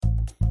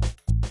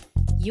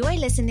You are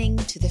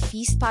listening to the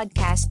Feast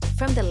Podcast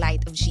from the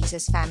Light of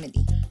Jesus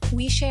family.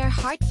 We share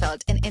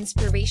heartfelt and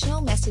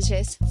inspirational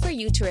messages for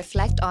you to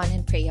reflect on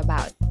and pray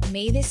about.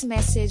 May this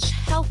message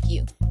help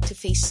you to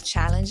face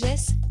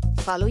challenges,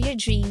 follow your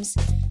dreams,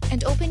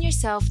 and open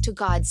yourself to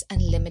God's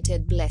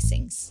unlimited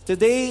blessings.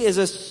 Today is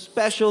a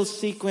special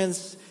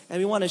sequence and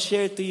we want to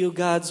share to you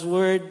God's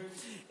Word.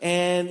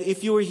 And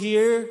if you were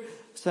here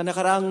sa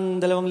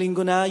nakarang 2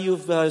 linggo na,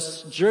 you've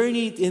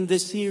journeyed in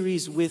this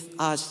series with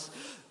us.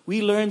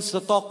 We learned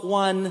sa Talk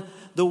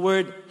 1 the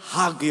word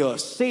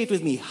hagios. Say it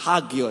with me,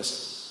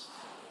 hagios.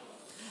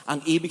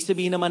 Ang ibig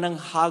sabihin naman ng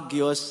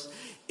hagios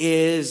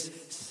is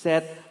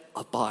set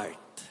apart.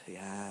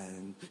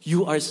 Yan.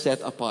 You are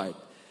set apart.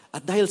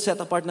 At dahil set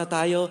apart na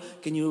tayo,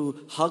 can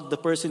you hug the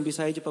person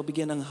beside you?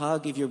 Pagbigyan ng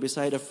hug if you're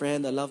beside a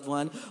friend, a loved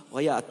one, o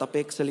kaya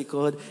atapik sa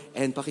likod,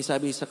 and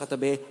pakisabi sa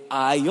katabi,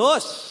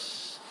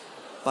 ayos!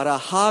 Para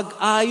hug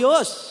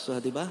ayos. So,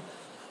 di ba?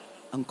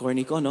 Ang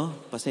corny ko,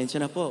 no? Pasensya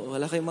na po.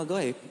 Wala kayong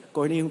magawa eh.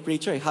 Corny yung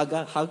preacher eh.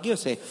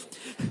 Hagios eh.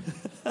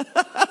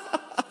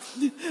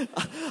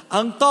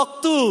 Ang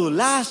Talk 2,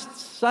 last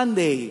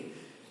Sunday,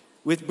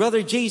 with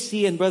Brother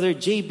JC and Brother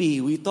JB,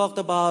 we talked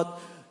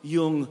about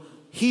yung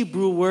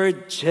Hebrew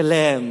word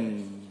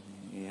chelem.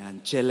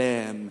 Yan,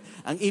 chelem.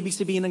 Ang ibig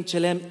sabihin ng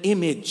chelem,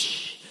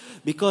 image.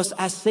 Because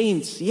as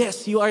saints,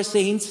 yes, you are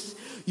saints,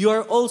 you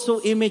are also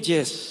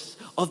images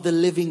of the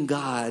living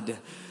God.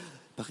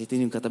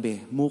 Pakitin yung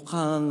katabi.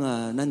 Mukhang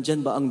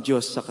nandyan ba ang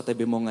Diyos sa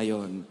katabi mo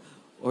ngayon?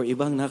 Or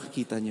ibang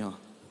nakikita nyo?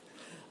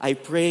 I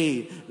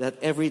pray that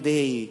every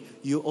day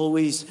you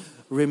always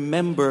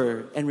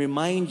remember and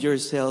remind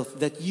yourself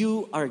that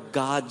you are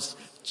God's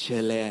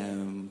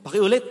chelem.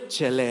 Pakiulit,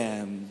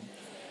 chelem.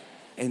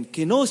 And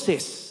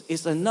kenosis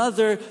is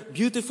another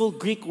beautiful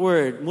Greek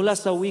word mula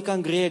sa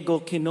wikang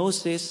Griego,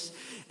 kenosis,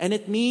 and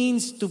it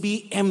means to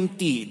be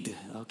emptied.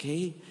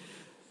 Okay?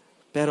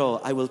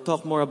 Pero I will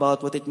talk more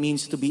about what it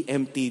means to be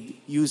emptied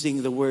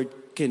using the word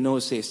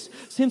kenosis.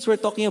 Since we're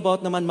talking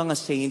about naman mga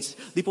saints,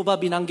 di po ba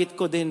binanggit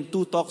ko din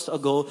 2 talks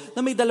ago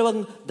na may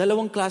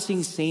dalawang klaseng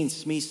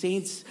saints. May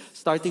saints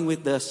starting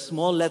with the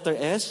small letter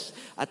S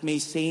at may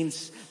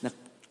saints na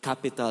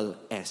capital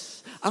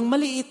S. Ang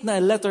maliit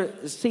na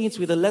saints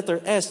with the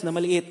letter S na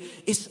maliit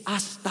is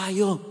us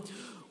tayo.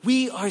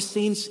 We are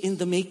saints in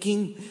the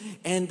making.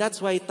 And that's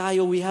why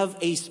tayo, we have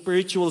a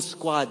spiritual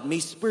squad.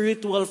 May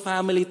spiritual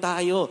family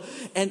tayo.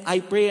 And I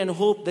pray and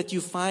hope that you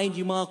find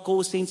yung mga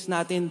co-saints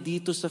natin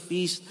dito sa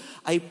feast.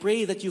 I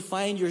pray that you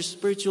find your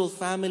spiritual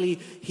family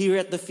here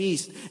at the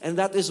feast. And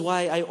that is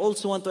why I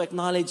also want to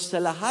acknowledge sa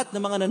lahat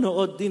ng mga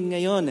nanood din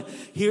ngayon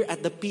here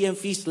at the PM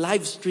Feast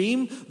live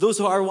stream. Those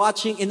who are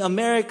watching in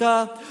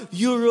America,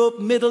 Europe,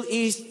 Middle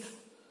East,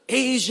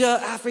 Asia,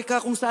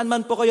 Africa, kung saan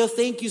man po kayo,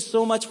 thank you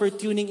so much for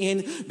tuning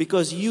in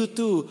because you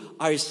too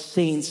are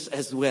saints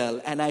as well.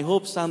 And I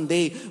hope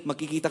someday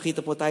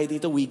makikita-kita po tayo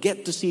dito. We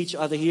get to see each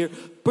other here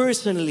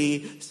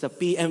personally sa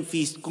PM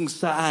Feast kung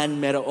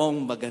saan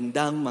merong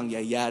magandang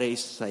mangyayari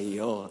sa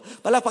iyo.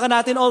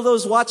 Palakpakan natin all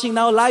those watching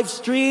now live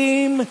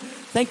stream.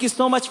 Thank you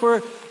so much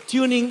for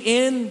tuning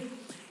in.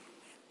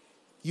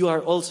 You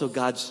are also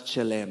God's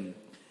chelem.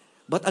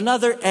 But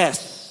another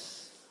S,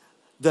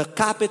 the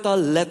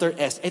capital letter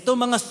S. Ito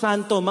mga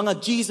santo,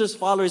 mga Jesus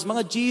followers,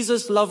 mga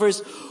Jesus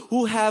lovers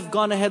who have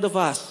gone ahead of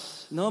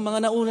us. No,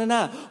 mga nauna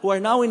na, who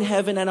are now in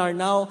heaven and are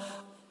now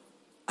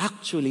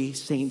actually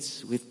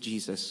saints with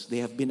Jesus.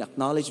 They have been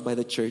acknowledged by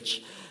the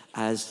church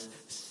as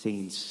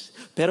saints.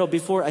 Pero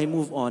before I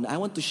move on, I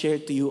want to share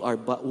to you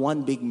our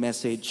one big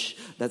message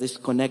that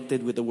is connected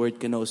with the word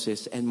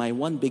kenosis. And my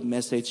one big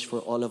message for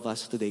all of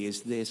us today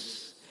is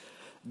this: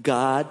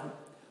 God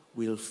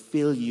will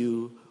fill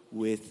you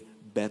with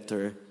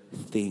better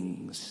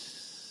things.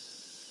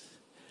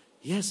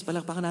 Yes,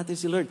 palakpakan natin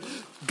si Lord.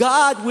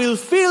 God will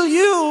fill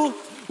you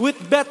with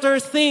better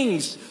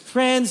things.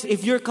 Friends,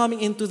 if you're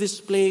coming into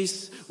this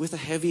place with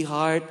a heavy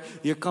heart,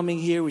 you're coming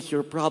here with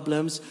your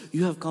problems,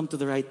 you have come to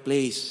the right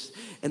place.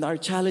 And our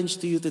challenge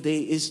to you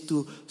today is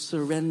to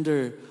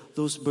surrender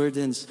those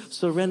burdens,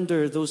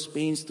 surrender those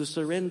pains, to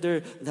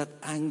surrender that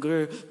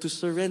anger, to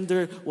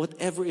surrender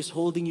whatever is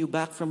holding you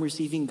back from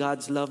receiving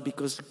God's love,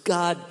 because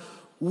God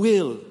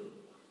will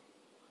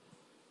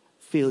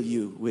fill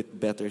you with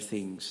better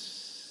things.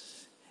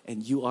 And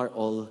you are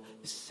all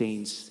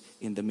saints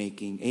in the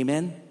making.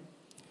 Amen?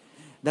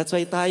 That's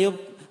why tayo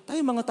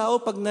mga tao,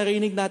 pag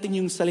narinig natin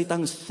yung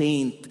salitang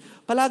saint,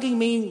 palaging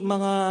may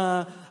mga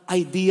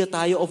idea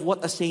tayo of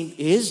what a saint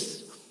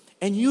is.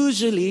 And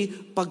usually,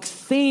 pag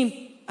saint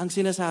ang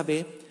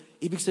sinasabi,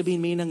 ibig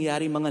sabihin may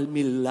nangyari mga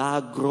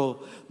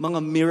milagro,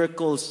 mga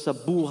miracles sa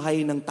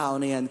buhay ng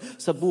tao na yan,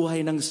 sa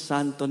buhay ng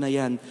santo na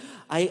yan.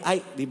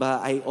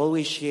 I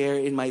always share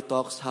in my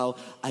talks how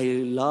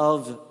I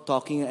love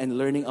talking and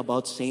learning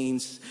about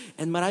saints.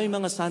 And maraming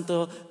mga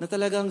santo na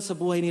talagang sa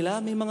buhay nila,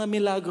 may mga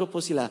milagro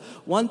po sila.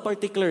 One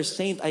particular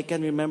saint I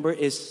can remember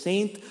is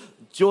Saint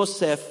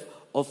Joseph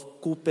of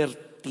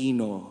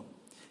Cupertino.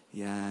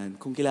 Yan.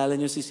 Kung kilala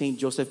nyo si Saint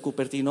Joseph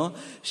Cupertino,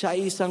 siya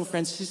ay isang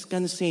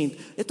Franciscan saint.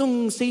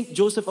 Itong Saint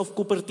Joseph of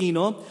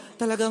Cupertino,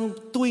 talagang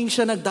tuwing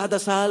siya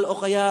nagdadasal o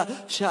kaya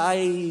siya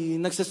ay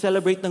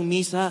nagsa-celebrate ng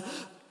misa,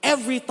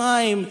 every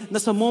time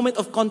na sa moment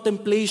of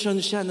contemplation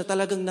siya, na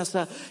talagang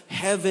nasa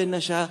heaven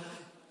na siya,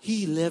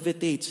 he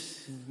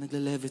levitates.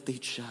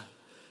 Nagle-levitate siya.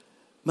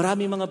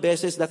 Marami mga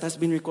beses that has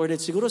been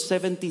recorded, siguro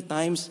 70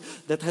 times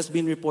that has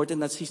been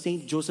reported na si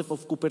Saint Joseph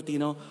of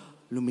Cupertino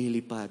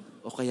lumilipad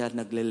o kaya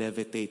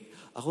nagle-levitate.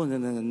 Ako,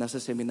 nasa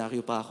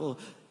seminaryo pa ako,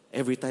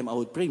 every time I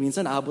would pray,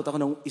 minsan aabot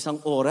ako ng isang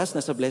oras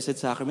na sa Blessed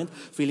Sacrament,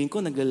 feeling ko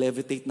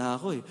nagle-levitate na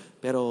ako eh.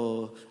 Pero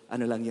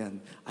ano lang yan,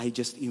 I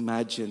just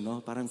imagine,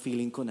 no? Parang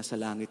feeling ko nasa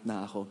langit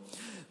na ako.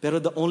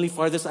 Pero the only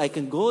farthest I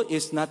can go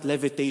is not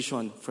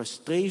levitation.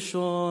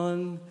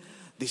 Frustration,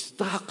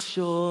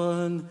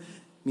 distraction,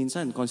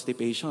 minsan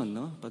constipation,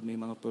 no? Pag may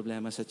mga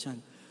problema sa tiyan.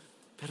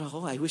 Pero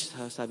ako,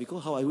 sabi ko,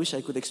 how I wish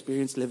I could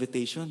experience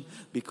levitation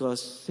because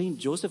Saint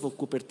Joseph of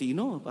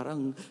Cupertino,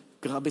 parang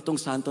grabe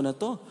tong santo na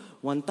to.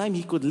 One time,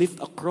 he could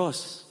lift a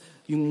cross.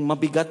 Yung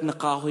mabigat na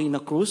kahoy na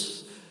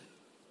krus,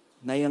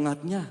 naiangat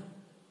niya.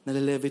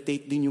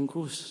 Nalelevitate din yung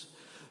krus.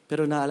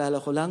 Pero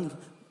naalala ko lang,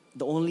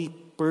 the only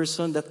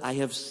person that I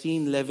have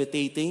seen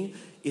levitating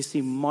is si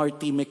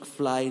Marty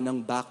McFly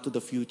ng Back to the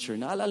Future.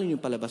 Naalala niyo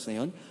yung palabas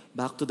na yun?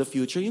 Back to the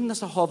Future. Yung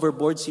nasa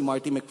hoverboard si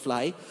Marty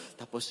McFly,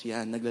 tapos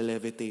yan,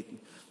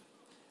 nagle-levitate.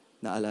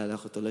 Naalala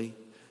ko tuloy.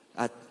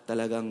 At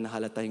talagang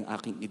nahalata yung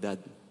aking edad.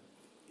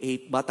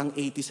 Batang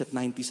 80s at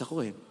 90s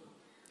ako eh.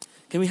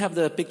 Can we have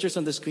the pictures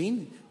on the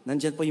screen?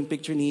 Nandyan po yung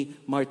picture ni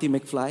Marty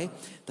McFly.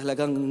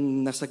 Talagang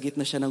nasa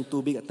gitna siya ng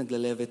tubig at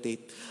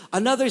nagle-levitate.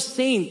 Another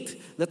saint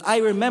that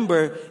I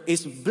remember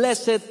is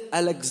Blessed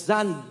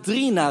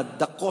Alexandrina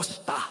da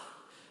Costa.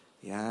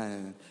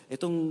 Yan.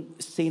 Itong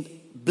Saint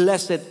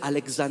Blessed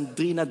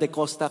Alexandrina da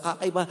Costa,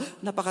 kakaiba,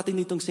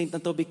 napakatindi itong saint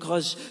na to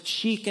because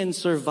she can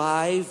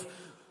survive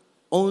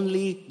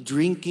only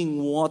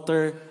drinking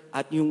water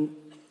at yung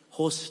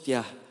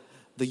hostia,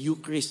 the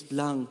Eucharist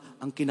lang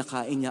ang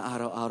kinakain niya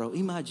araw-araw.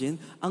 Imagine,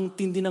 ang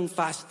tindi ng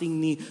fasting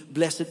ni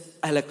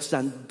Blessed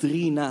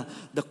Alexandrina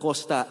da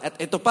Costa. At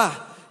ito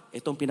pa,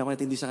 itong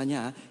pinakamatindi sa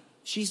kanya,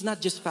 she's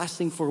not just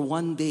fasting for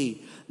 1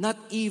 day, not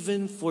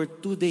even for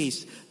 2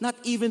 days, not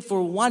even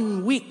for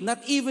 1 week,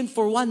 not even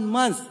for 1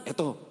 month.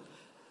 Ito,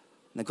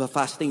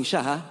 nagpa-fasting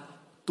siya ha,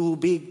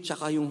 tubig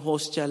tsaka yung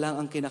hostia lang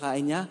ang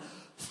kinakain niya,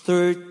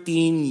 13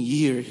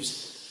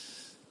 years.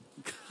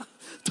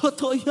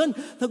 Totoo yan.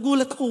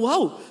 Nagulat ako,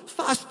 wow,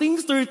 fasting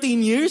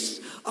 13 years?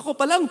 Ako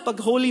pa lang, pag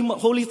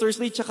Holy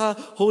Thursday tsaka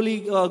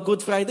Holy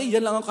Good Friday,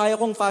 yan lang ang kaya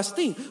kong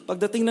fasting.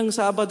 Pagdating ng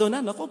Sabado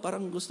na, ako,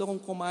 parang gusto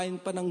kong kumain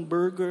pa ng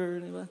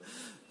burger. Di ba?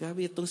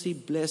 Grabe, itong si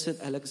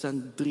Blessed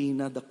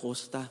Alexandrina da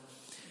Costa.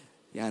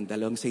 Yan,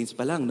 2 saints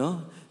pa lang,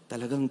 no?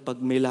 Talagang pag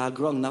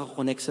milagro ang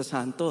nakakonect sa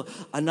santo.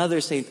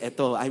 Another saint,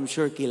 eto, I'm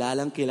sure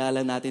kilala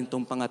natin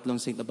itong pangatlong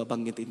saint na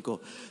babanggitin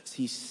ko.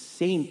 Si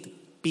Saint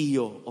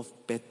Pio of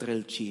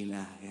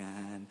Petrelcina.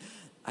 Yan.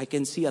 I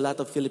can see a lot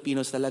of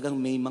Filipinos talagang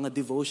may mga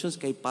devotions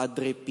kay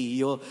Padre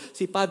Pio.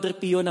 Si Padre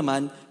Pio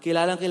naman,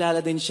 kilala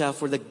din siya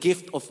for the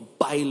gift of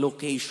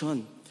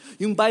bilocation.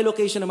 Yung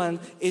bilocation naman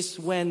is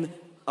when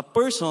a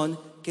person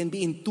can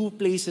be in 2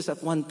 places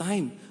at one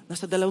time.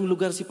 Nasa 2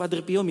 lugar si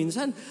Padre Pio.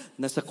 Minsan,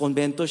 nasa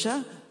konbento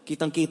siya,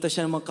 kitang-kita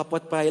siya ng mga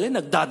kapwa at paila,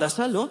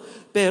 nagdadasal, no?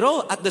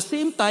 Pero at the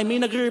same time, may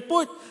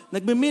nagre-report.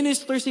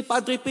 Nagme-minister si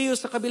Padre Pio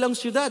sa kabilang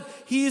syudad.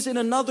 He is in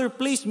another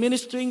place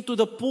ministering to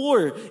the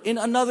poor in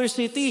another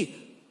city.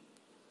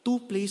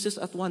 2 places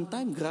at one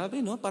time.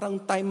 Grabe, no?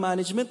 Parang time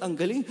management, ang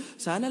galing.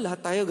 Sana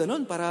lahat tayo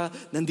ganun para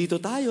nandito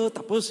tayo.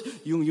 Tapos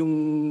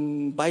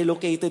yung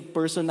bilocated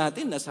person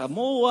natin nasa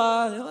MOA.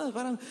 Diba?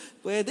 Parang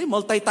pwede,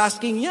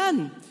 multitasking yan.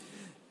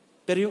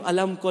 Pero yung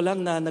alam ko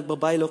lang na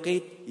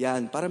nagbabilocate,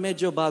 yan, para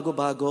medyo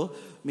bago-bago,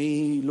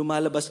 may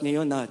lumalabas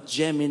ngayon na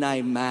Gemini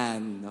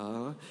Man.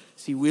 No?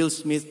 Si Will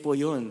Smith po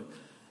yun.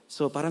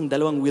 So parang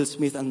 2 Will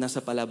Smith ang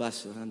nasa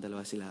palabas.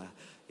 Dalawa sila.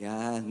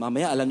 Yan.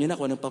 Mamaya, alam niyo na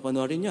kung anong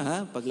papanoorin niyo,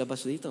 ha?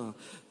 Paglabas dito.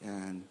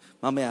 Yan.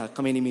 Mamaya,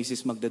 kami ni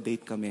Mrs.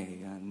 magda-date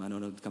kami. Yan.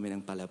 Manonood kami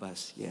ng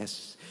palabas.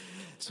 Yes.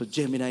 So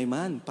Gemini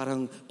Man,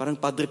 parang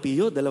Padre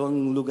Pio, 2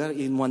 lugar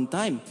in one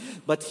time.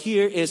 But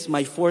here is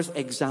my 4th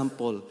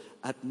example.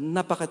 At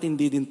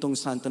napakatindi din tong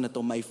santo na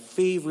to. My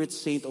favorite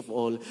saint of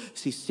all,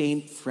 si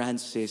Saint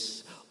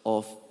Francis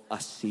of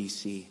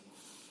Assisi.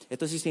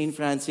 Ito si Saint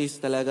Francis,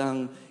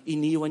 talagang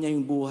iniwan niya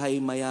yung buhay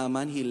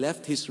mayaman. He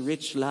left his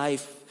rich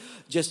life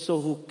just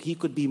so he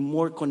could be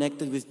more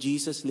connected with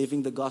Jesus, living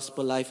the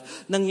gospel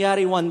life.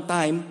 Nangyari one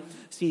time,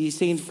 si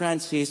Saint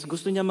Francis,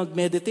 gusto niya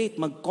mag-meditate,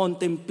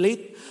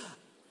 mag-contemplate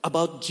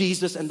about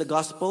Jesus and the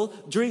gospel.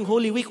 During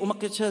Holy Week,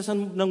 umakyat siya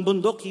ng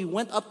bundok. He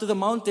went up to the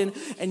mountain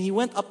and he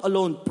went up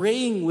alone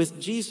praying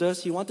with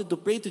Jesus. He wanted to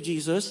pray to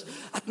Jesus.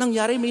 At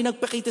nangyari, may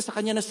nagpakita sa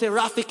kanya na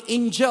seraphic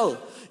angel.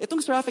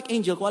 Itong seraphic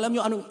angel, kung alam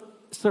niyo anong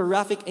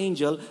seraphic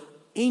angel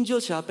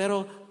siya,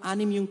 pero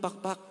 6 yung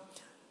pakpak.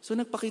 So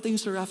nagpakita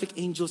yung seraphic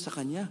angel sa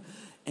kanya.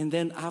 And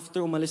then after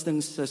umalis ng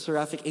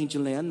seraphic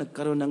angel na yan,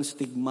 nagkaroon ng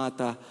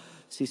stigmata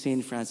si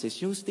Saint Francis.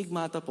 Yung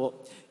stigmata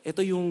po,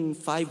 ito yung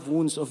 5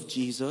 wounds of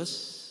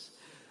Jesus.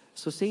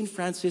 So Saint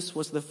Francis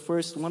was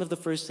one of the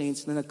first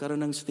saints na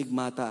nagkaroon ng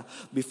stigmata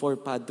before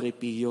Padre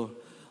Pio.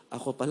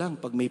 Ako pa lang,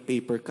 pag may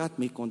paper cut,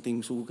 may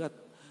konting sugat,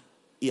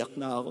 iyak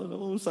na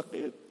ako,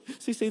 sakit.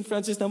 Si Saint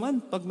Francis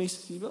naman, pag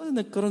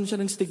nagkaroon siya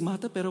ng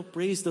stigmata, pero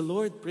praise the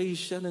Lord,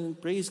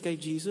 praise kay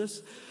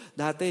Jesus.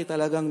 Dati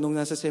talagang nung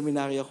nasa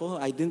seminary ako,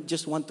 I didn't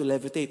just want to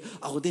levitate.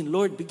 Ako din,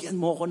 Lord, bigyan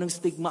mo ako ng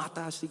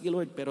stigmata. Sige,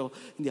 Lord. Pero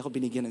hindi ako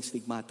binigyan ng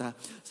stigmata.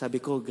 Sabi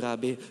ko,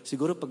 grabe.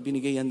 Siguro pag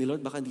binigay yan ni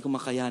Lord, baka hindi ko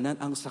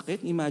makayanan. Ang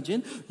sakit,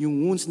 imagine,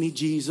 yung wounds ni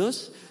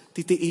Jesus,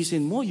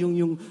 titiisin mo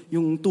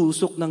yung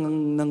tusok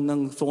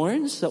ng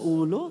thorns sa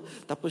ulo,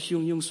 tapos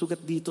yung sugat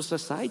dito sa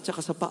side,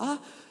 tsaka sa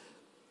paa.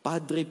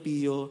 Padre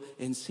Pio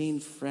and Saint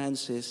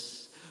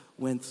Francis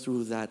went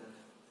through that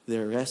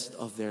the rest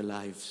of their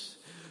lives.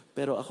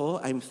 Pero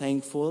ako, I'm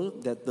thankful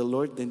that the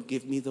Lord didn't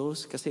give me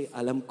those kasi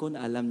alam ko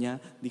na alam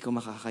niya, di ko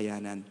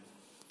makakayanan.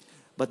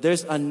 But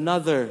there's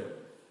another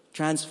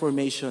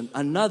transformation,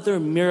 another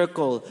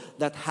miracle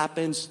that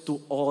happens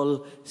to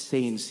all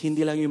saints.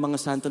 Hindi lang yung mga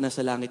santo na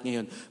sa langit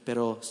ngayon,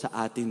 pero sa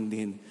atin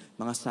din,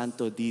 mga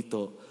santo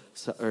dito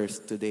sa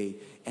earth today.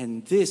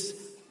 And this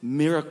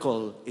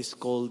miracle is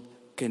called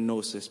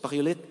Kenosis.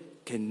 Pakiulit,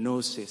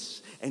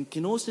 Kenosis. And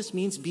Kenosis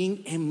means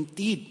being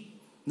emptied.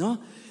 No?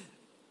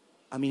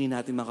 Aminin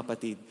natin mga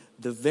kapatid,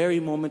 the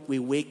very moment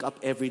we wake up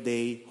every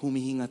day,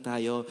 humihinga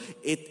tayo,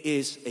 it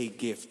is a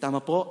gift.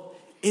 Tama po?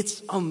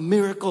 It's a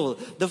miracle.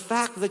 The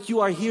fact that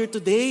you are here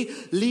today,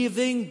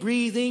 living,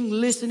 breathing,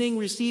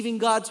 listening, receiving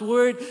God's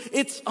word,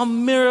 it's a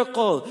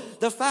miracle.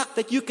 The fact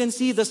that you can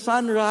see the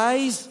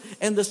sunrise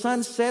and the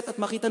sunset at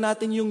makita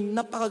natin yung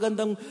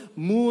napakagandang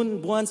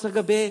moon, buwan sa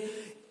gabi,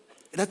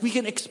 that we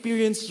can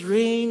experience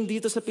rain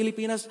dito sa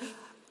Pilipinas.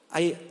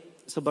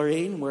 Sa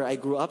Bahrain, where I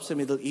grew up sa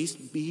Middle East,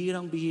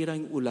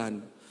 bihirang-bihirang yung ulan.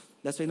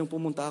 That's why nung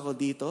pumunta ako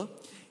dito,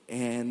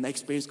 and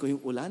na-experience ko yung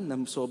ulan na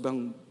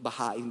sobrang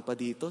bahain pa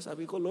dito.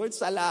 Sabi ko, Lord,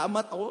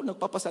 salamat ako.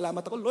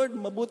 Nagpapasalamat ako. Lord,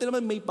 mabuti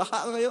naman may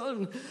baha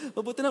ngayon.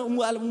 Mabuti na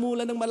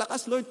umulan ng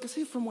malakas, Lord.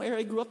 Kasi from where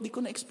I grew up, di ko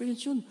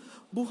na-experience yun.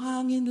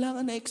 Buhangin lang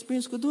ang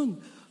na-experience ko dun.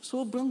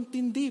 Sobrang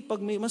tindi.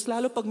 Mas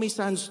lalo pag may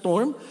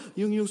sandstorm,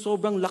 yung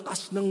sobrang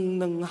lakas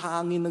ng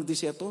hangin ng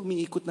desierto,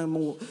 umiikot na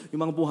yung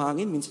mga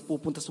buhangin, minsan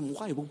pupunta sa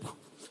mukha.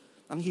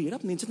 Ang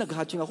hirap. Minsan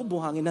nag-hatching ako,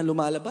 buhangin na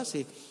lumalabas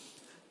eh.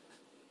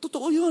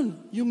 Totoo yun.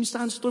 Yung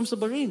sandstorm sa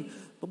Bahrain.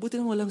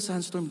 Mabuti na walang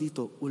sandstorm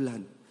dito.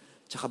 Ulan.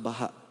 Tsaka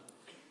baha.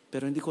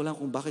 Pero hindi ko lang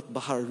kung bakit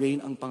Bahrain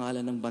ang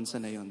pangalan ng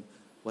bansa na yon.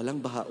 Walang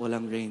baha,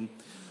 walang rain.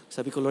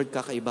 Sabi ko, Lord,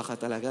 kakaiba ka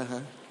talaga,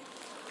 ha?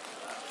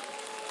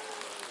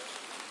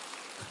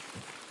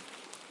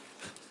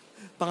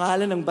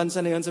 Pangalan ng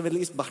bansa na yon sa Middle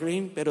East,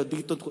 Bahrain, pero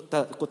dito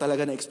ko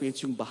talaga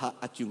na-experience yung baha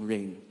at yung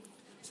rain.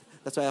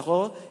 That's why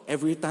ako,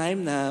 every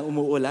time na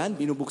umuulan,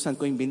 binubuksan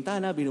ko yung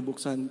bintana,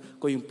 binubuksan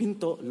ko yung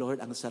pinto.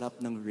 Lord, ang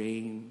sarap ng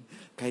rain.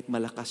 Kahit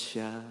malakas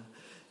siya.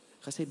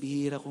 Kasi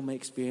bihira ko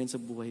ma-experience sa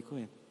buhay ko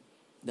eh.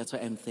 That's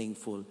why I'm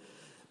thankful.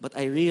 But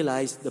I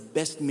realized the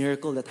best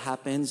miracle that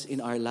happens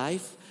in our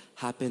life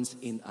happens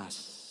in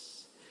us.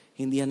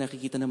 Hindi yan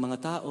nakikita ng mga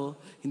tao.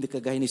 Hindi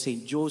kagaya ni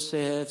Saint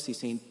Joseph, si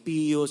Saint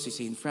Pio, si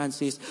Saint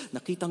Francis.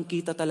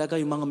 Nakitang-kita talaga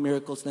yung mga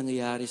miracles na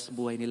nangyayari sa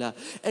buhay nila.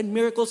 And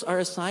miracles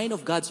are a sign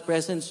of God's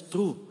presence,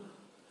 true.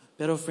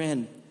 Pero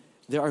friend,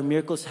 there are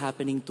miracles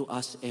happening to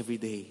us every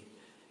day.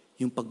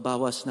 Yung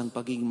pagbawas ng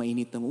pagiging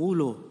mainit ng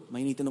ulo.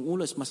 Mainitin ng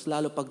ulo is mas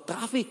lalo pag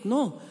traffic,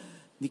 no?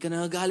 Hindi ka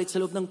nagagalit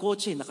sa loob ng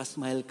kotse,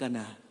 nakasmile ka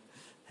na.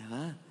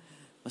 Diba?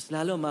 Mas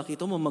lalo,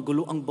 makita mo,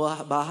 magulo ang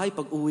bahay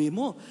pag uwi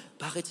mo.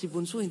 Bakit si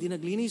Bunso hindi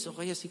naglinis? O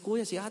kaya si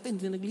Kuya, si Ate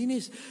hindi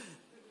naglinis?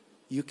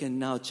 You can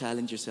now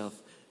challenge yourself.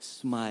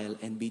 Smile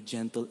and be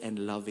gentle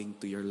and loving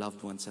to your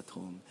loved ones at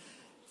home.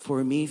 For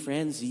me,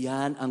 friends,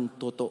 yan ang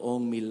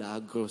totoong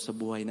milagro sa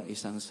buhay ng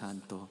isang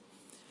santo.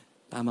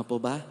 Tama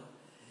po ba?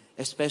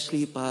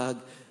 Especially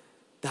pag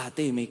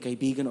dati may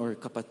kaibigan or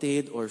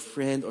kapatid or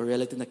friend or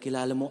relative na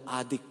kilala mo,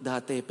 addict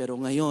dati, pero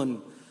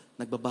ngayon,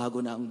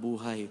 nagbabago na ang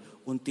buhay.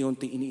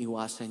 Unti-unti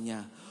iniiwasan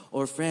niya.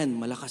 Or friend,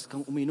 malakas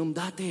kang uminom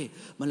dati.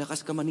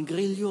 Malakas ka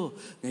manigrilyo.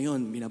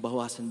 Ngayon,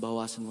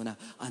 binabawasan-bawasan mo na.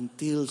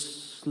 Until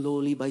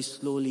slowly by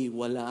slowly,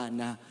 wala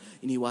na.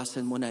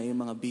 Iniwasan mo na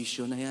yung mga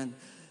bisyo na yan.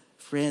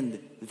 Friend,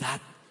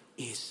 that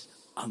is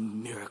a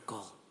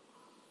miracle.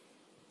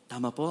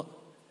 Tama po?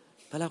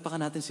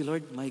 Palakpakan natin si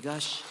Lord. My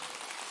gosh.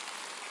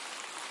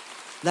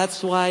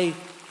 That's why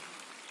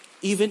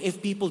even if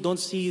people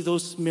don't see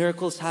those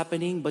miracles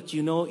happening, but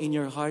you know in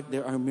your heart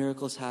there are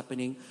miracles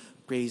happening,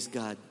 praise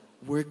God.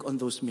 Work on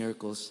those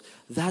miracles.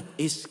 That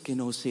is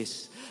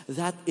kenosis.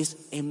 That is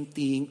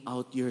emptying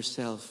out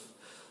yourself.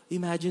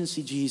 Imagine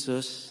si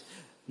Jesus,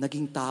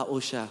 naging tao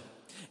siya.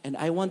 And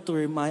I want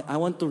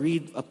to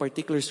read a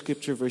particular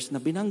scripture verse na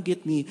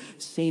binanggit ni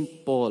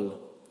Saint Paul.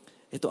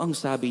 Ito ang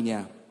sabi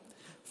niya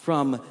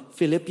from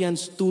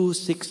Philippians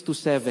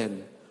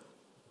 2:6-7.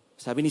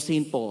 Sabi ni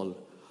Saint Paul,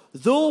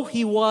 though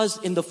he was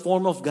in the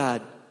form of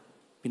God,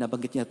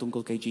 pinabanggit niya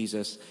tungkol kay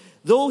Jesus,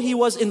 though he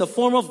was in the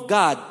form of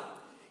God,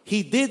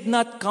 He did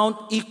not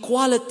count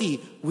equality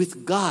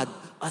with God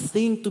a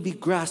thing to be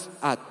grasped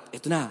at.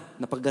 Ito na,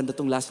 napaganda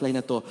tong last line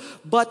na to.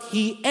 But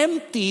He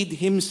emptied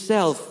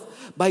Himself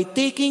by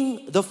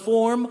taking the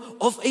form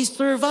of a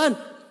servant,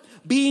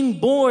 being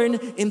born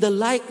in the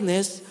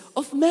likeness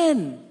of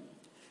men.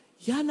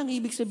 Yan ang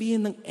ibig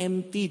sabihin ng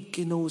emptied,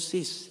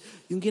 kenosis.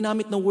 Yung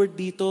ginamit na word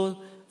dito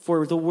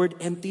for the word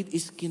emptied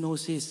is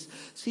kenosis.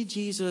 Si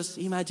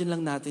Jesus, imagine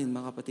lang natin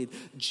mga kapatid,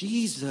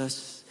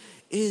 Jesus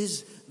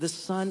is the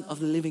Son of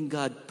the living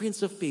God,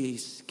 Prince of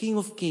Peace, King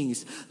of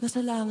Kings.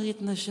 Nasa langit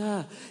na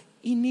siya.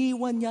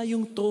 Iniwan niya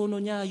yung trono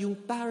niya, yung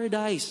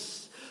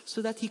paradise, so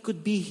that He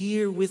could be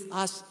here with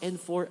us and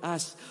for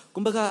us.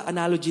 Kumbaga,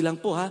 analogy lang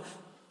po ha.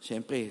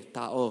 Siyempre,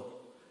 tao,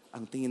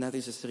 ang tingin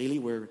natin sa sarili,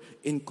 we're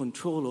in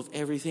control of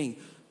everything.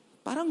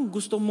 Parang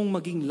gusto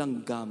mong maging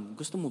langgam.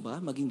 Gusto mo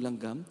ba maging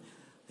langgam?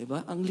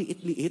 Diba? Ang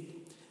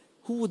liit-liit.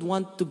 Who would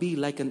want to be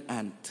like an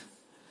ant?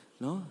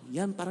 No?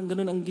 Yan, parang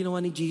ganun ang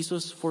ginawa ni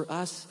Jesus for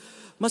us.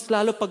 Mas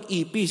lalo pag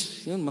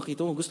ipis. Yun,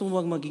 makita mo, gusto mo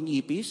maging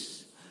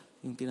ipis?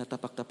 Yung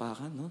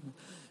tinatapak-tapakan, no?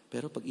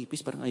 Pero pag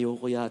ipis, parang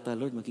ayoko yata,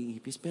 Lord, maging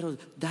ipis. Pero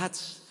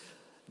that's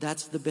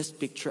the best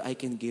picture I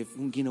can give,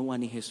 yung ginawa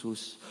ni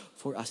Jesus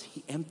for us. He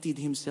emptied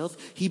Himself.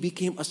 He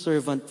became a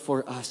servant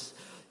for us.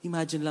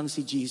 Imagine lang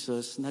si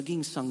Jesus,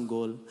 naging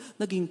sanggol,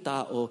 naging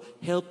tao,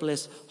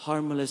 helpless,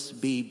 harmless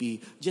baby,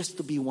 just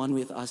to be one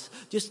with us,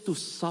 just to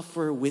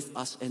suffer with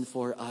us and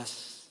for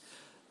us.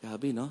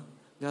 Grabe, no?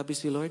 Grabe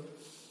si Lord.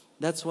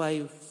 That's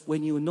why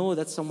when you know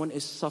that someone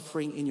is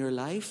suffering in your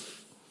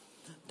life,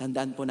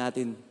 tandaan po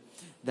natin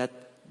that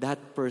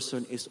that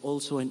person is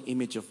also an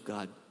image of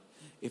God.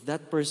 If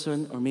that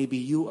person or maybe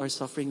you are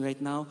suffering right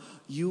now,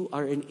 you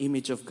are an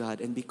image of God.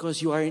 And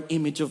because you are an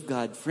image of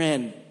God,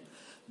 friend,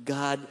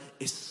 God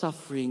is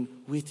suffering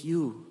with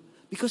you.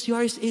 Because you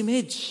are His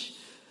image.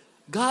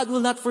 God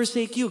will not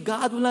forsake you.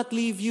 God will not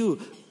leave you.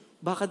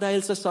 Baka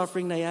dahil sa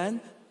suffering na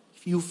yan,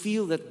 you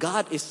feel that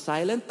God is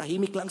silent,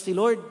 tahimik lang si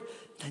Lord,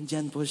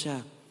 nandyan po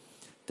siya.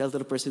 Tell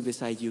the person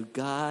beside you,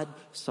 God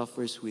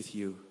suffers with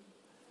you.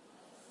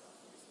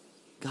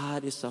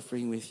 God is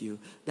suffering with you.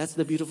 That's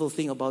the beautiful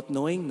thing about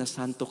knowing na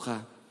santo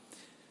ka.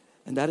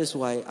 And that is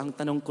why, ang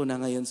tanong ko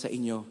na ngayon sa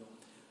inyo,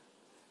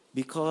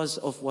 because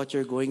of what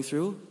you're going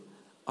through,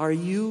 are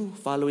you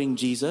following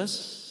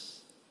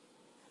Jesus?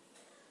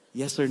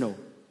 Yes or no?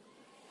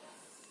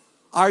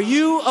 Are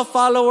you a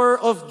follower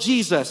of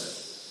Jesus?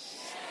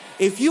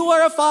 If you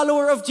are a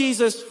follower of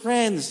Jesus,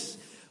 friends,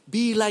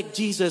 be like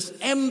Jesus.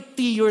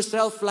 Empty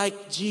yourself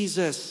like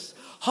Jesus.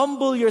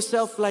 Humble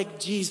yourself like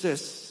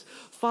Jesus.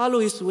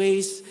 Follow His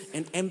ways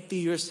and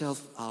empty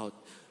yourself out.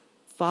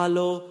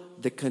 Follow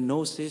the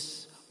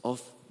kenosis of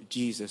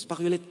Jesus.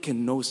 Pakiulit,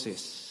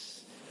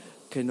 kenosis.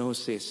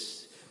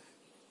 Kenosis.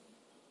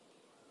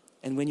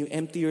 And when you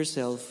empty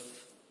yourself,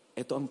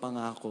 ito ang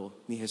pangako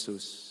ni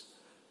Jesus.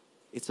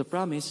 It's a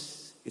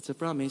promise. It's a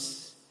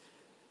promise.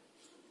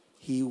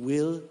 He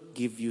will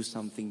give you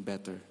something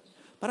better.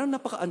 Parang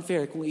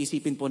napaka-unfair kung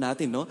isipin po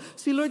natin, no?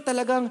 Si Lord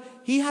talagang,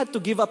 He had to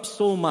give up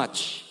so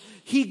much.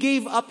 He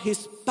gave up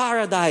His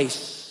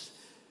paradise.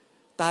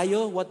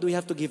 Tayo, what do we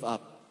have to give up?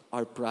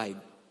 Our pride.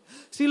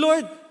 Si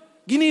Lord,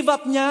 ginive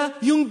up niya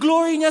yung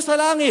glory niya sa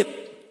langit.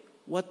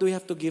 What do we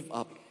have to give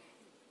up?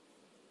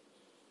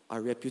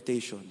 Our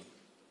reputation,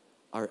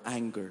 our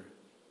anger,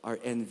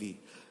 our envy.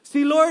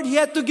 Si Lord, He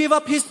had to give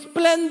up His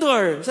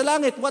splendor sa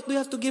langit. What do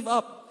we have to give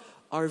up?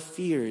 Our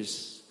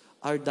fears,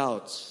 our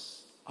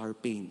doubts, our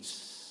pains.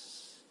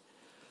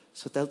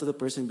 So tell to the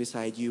person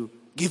beside you,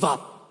 give up.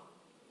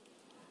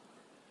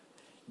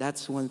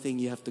 That's one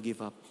thing you have to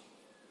give up.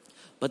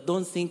 But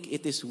don't think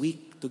it is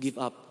weak to give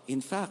up.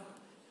 In fact,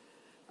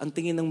 ang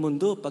tingin ng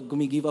mundo, pag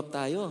gumigive up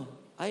tayo,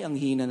 ay, ang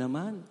hina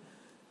naman.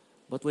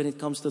 But when it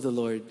comes to the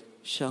Lord,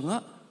 siya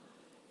nga,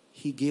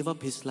 He gave up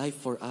His life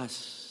for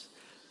us.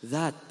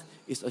 That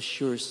is a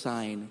sure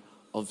sign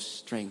of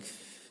strength.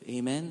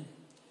 Amen?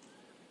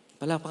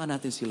 Palapakan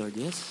natin si Lord,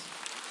 yes?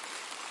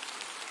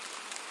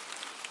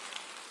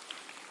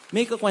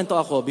 May kakwento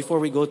ako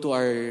before we go to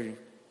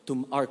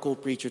our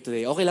co-preacher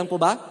today. Okay lang po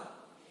ba?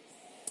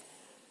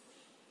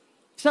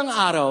 Isang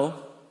araw,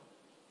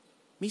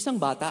 may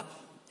isang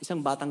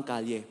batang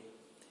kalye.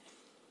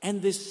 And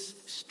this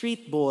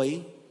street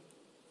boy,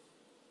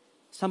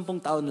 10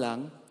 taon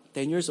lang,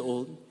 10 years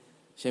old,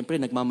 siyempre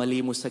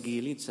nagmamalimos sa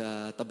gilid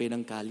sa tabi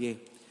ng kalye.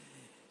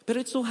 Pero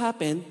it so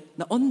happened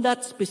na on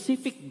that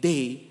specific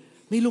day,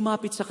 may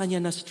lumapit sa kanya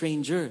na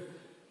stranger.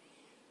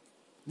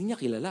 Hindi niya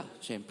kilala,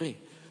 siyempre.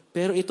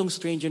 Pero itong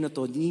stranger na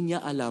to, hindi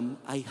niya alam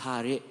ay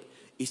hari,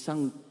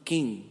 isang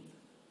king.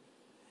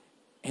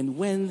 And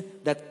when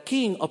that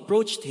king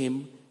approached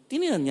him,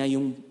 tinignan niya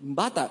yung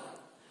bata.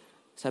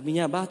 Sabi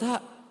niya,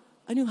 bata,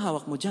 ano yung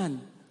hawak mo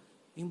dyan?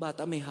 Yung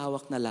bata may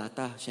hawak na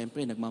lata.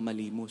 Siyempre,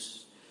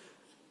 nagmamalimos.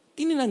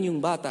 Tinignan yung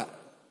bata,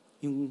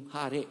 yung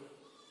hari.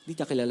 Hindi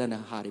niya kilala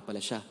na hari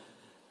pala siya.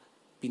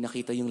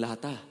 Pinakita yung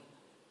lata.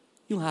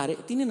 Yung hari,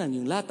 tinignan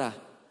yung lata.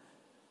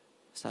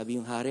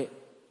 Sabi yung hari,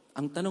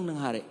 ang tanong ng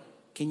hari,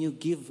 can you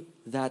give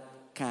that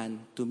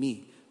can to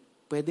me?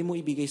 pwede mo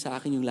ibigay sa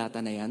akin yung lata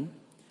na yan?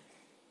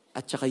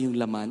 At saka yung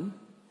laman?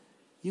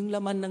 Yung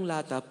laman ng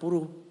lata,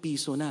 puro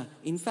piso na.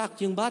 In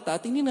fact, yung bata,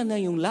 tinignan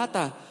niya yung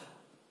lata.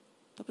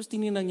 Tapos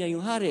tinignan niya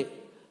yung hari.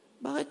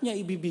 Bakit niya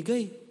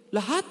ibibigay?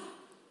 Lahat?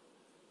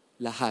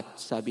 Lahat,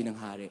 sabi ng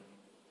hari.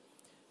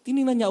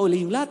 Tinignan niya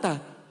uli yung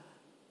lata.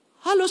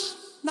 Halos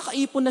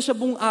nakaipon na siya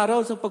buong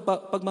araw sa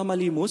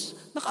pagmamalimos.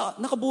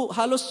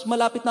 Halos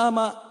malapit na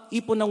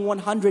maipon ng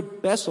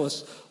 100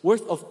 pesos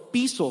worth of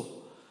piso.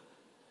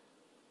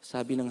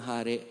 Sabi ng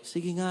hari,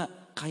 sige nga,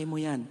 kaya mo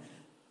yan.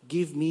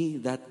 Give me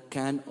that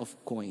can of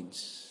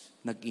coins.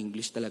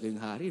 Nag-English talaga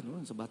yung hari, no?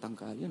 Sa Batang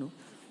Kalye, no?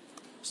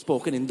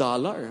 Spoken in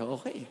dollar,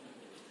 okay.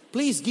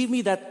 Please give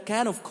me that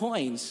can of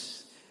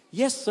coins.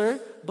 Yes, sir,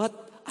 but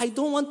I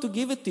don't want to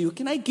give it to you.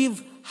 Can I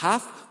give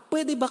half?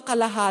 Pwede ba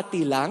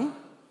kalahati lang?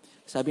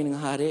 Sabi ng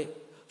hari,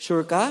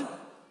 sure ka?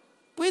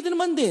 Pwede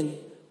naman din.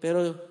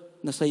 Pero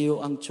nasa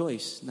iyo ang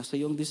choice. Nasa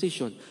iyo ang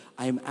decision.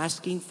 I'm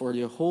asking for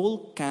your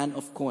whole can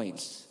of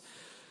coins.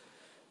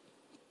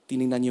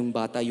 Tinignan yung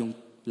bata yung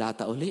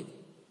lata ulit.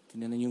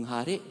 Tinignan yung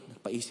hari.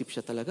 Nagpaisip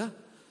siya talaga.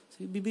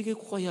 Sabi, bibigay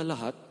ko kaya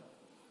lahat?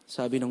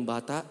 Sabi ng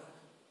bata,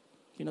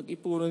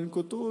 pinag-ipunan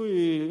ko to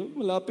eh.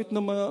 Malapit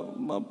na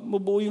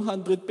mabuo yung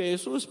 100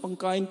 pesos.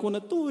 Pangkain ko na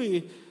to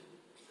eh.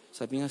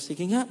 Sabi nga,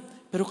 sige nga,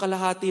 pero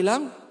kalahati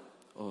lang.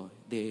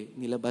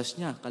 Nilabas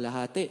niya,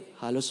 kalahati.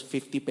 Halos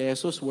 50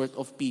 pesos worth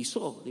of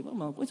piso. Di ba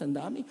mga coins, ang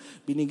dami.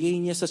 Binigay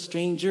niya sa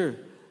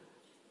stranger,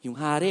 yung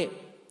hari.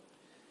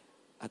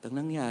 At ang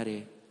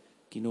nangyari,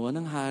 kinuha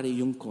ng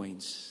hari yung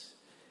coins.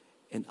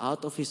 And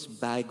out of his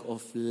bag of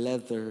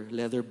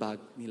leather bag,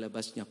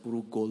 nilabas niya,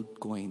 puro gold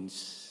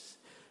coins.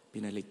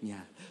 Pinalit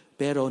niya.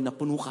 Pero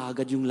napuno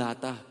kaagad yung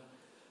lata.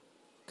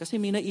 Kasi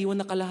may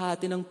naiwan na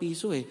kalahati ng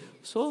piso eh.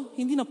 So,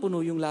 hindi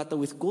napuno yung lata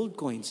with gold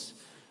coins.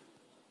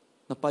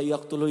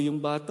 Napaiyak tuloy yung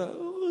bata.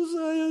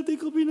 Sayang, di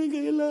ko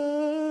binigay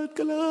lahat.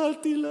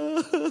 Kalahati lang.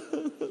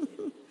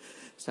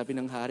 Sabi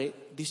ng hari,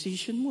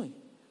 decision mo eh.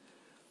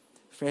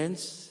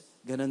 Friends,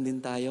 ganun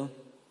din tayo.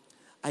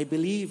 I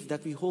believe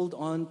that we hold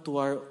on to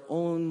our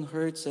own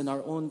hurts and our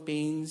own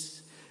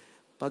pains.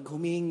 Pag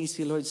humingi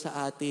si Lord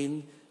sa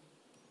atin,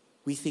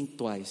 we think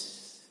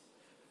twice.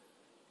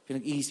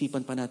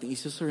 Pinag-iisipan pa natin,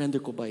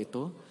 isusurrender ko ba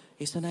ito?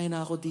 Sanay na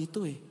ako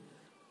dito eh.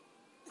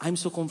 I'm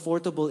so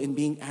comfortable in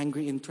being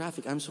angry in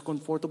traffic. I'm so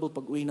comfortable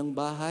pag uwi ng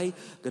bahay,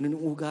 ganun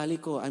yung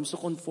ugali ko. I'm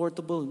so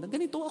comfortable na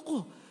ganito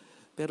ako.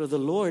 Pero the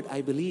Lord,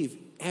 I believe,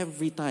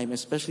 every time,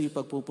 especially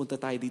pag pupunta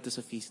tayo dito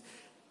sa feast,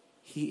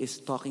 He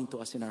is talking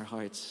to us in our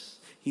hearts.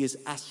 He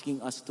is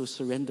asking us to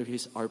surrender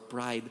our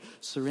pride,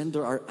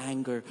 surrender our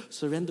anger,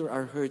 surrender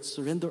our hurts,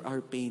 surrender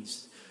our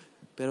pains.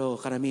 Pero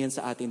karamihan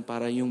sa atin,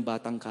 para yung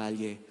batang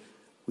kalye,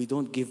 we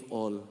don't give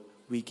all,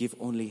 we give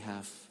only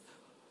half.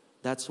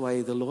 That's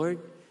why the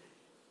Lord,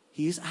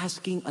 He is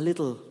asking a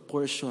little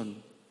portion,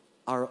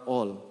 our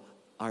all,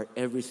 our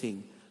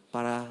everything,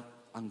 para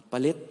ang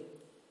palit,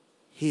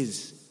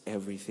 His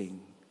everything.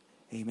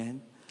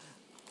 Amen?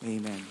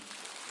 Amen.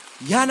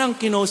 Yan ang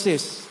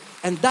kenosis.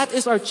 And that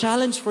is our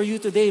challenge for you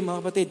today,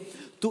 mga kapatid,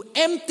 to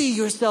empty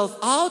yourself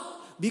out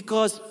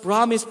because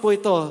promise po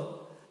ito,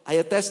 I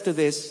attest to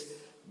this,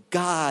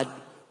 God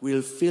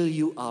will fill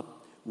you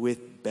up with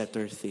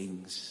better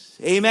things.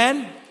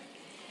 Amen?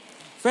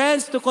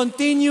 Friends, to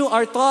continue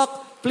our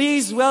talk,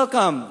 please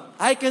welcome,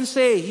 I can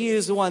say he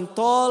is one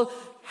tall,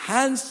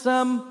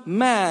 handsome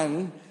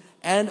man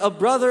and a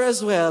brother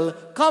as well,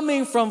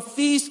 coming from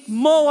Feast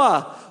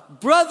MOA,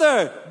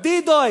 Brother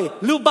Didoy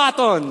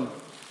Lubaton.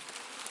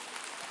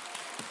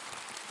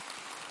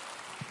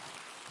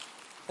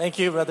 Thank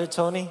you, Brother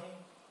Tony.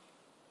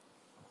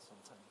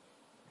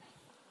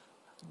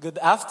 Good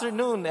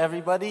afternoon,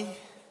 everybody.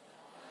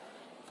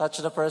 Touch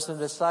the person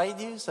beside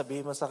you.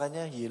 Sabihin mo sa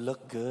kanya, you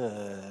look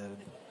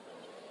good.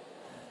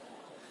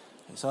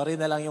 Sorry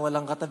na lang yung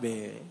walang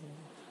katabi.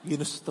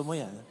 Ginusto mo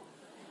yan.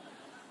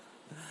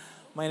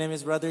 My name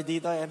is Brother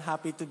Didoy and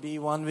happy to be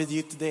one with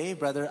you today.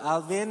 Brother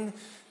Alvin,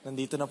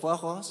 nandito na po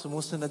ako.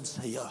 Sumusunod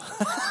sa iyo.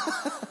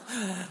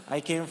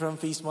 I came from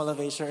Feast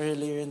Motivation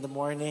earlier in the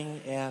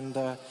morning and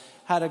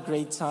had a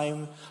great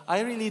time.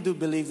 I really do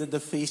believe that the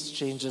feast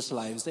changes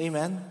lives.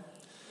 Amen?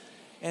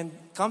 And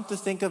come to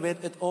think of it,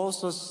 it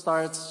also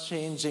starts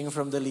changing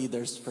from the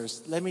leaders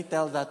first. Let me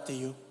tell that to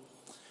you.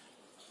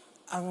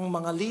 Ang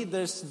mga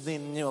leaders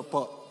din niyo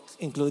po,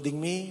 including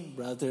me,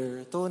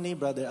 Brother Tony,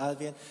 Brother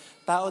Alvin,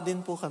 tao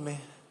din po kami.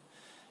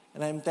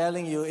 And I'm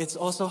telling you, it's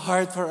also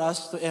hard for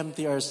us to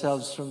empty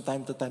ourselves from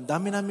time to time.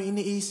 Dami namin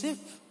iniisip.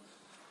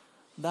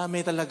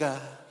 Dami talaga.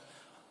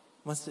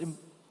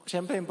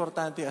 Siyempre,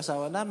 importante yung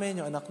asawa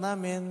namin, yung anak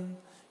namin,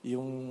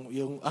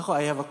 yung ako,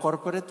 I have a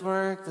corporate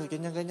work,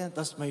 ganyan-ganyan.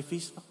 Tapos may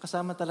feast,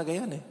 kasama talaga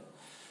yan eh.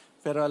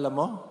 Pero alam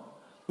mo,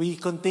 we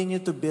continue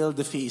to build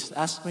the feast.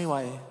 Ask me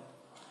why.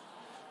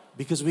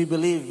 Because we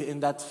believe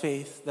in that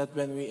faith that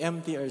when we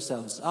empty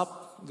ourselves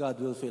up, God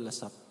will fill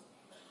us up.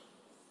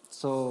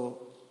 So,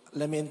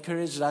 let me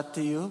encourage that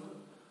to you.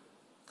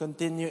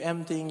 Continue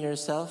emptying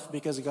yourself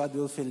because God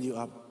will fill you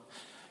up.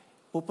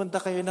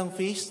 Pupunta kayo ng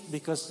feast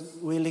because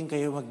willing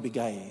kayo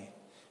magbigay.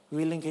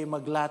 Willing kayo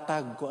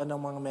maglatag kung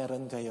anong mga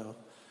meron kayo.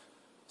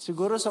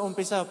 Siguro sa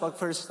umpisa, pag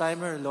first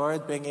timer,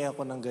 Lord, pengi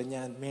ako ng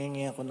ganyan,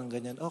 pengi ako ng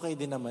ganyan. Okay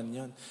din naman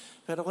yun.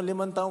 Pero kung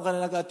 5 taong ka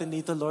na nag-attend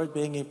dito, Lord,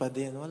 pengi pa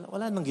din.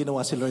 Wala nang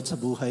ginawa si Lord sa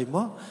buhay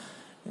mo.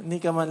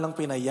 Hindi ka man lang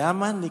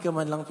pinayaman, hindi ka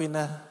man lang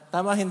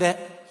Tama, hindi?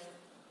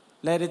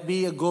 Let it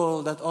be a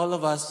goal that all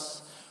of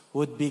us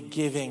would be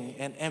giving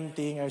and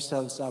emptying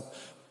ourselves up.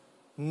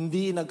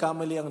 Hindi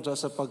nagkamali ang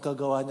Diyos sa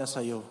pagkagawa niya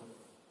sa'yo.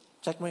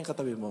 Check mo yung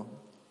katabi mo.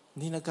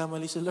 Hindi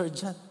nagkamali si Lord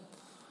dyan.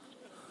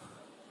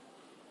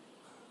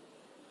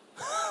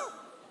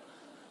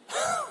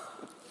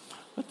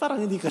 Ba't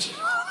parang hindi ka siya?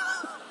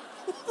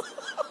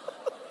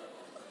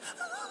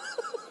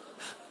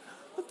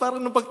 Ba't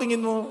parang nung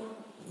pagtingin mo,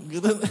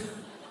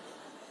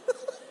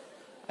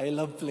 I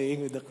love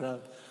playing with the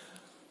crowd.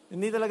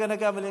 Hindi talaga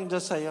nagkamali ang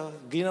Diyos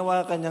sa'yo.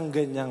 Ginawa ka niyang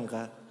ganyan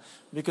ka.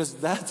 Because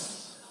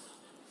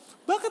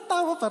bakit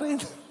tawa pa rin?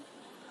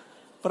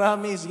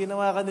 Promise,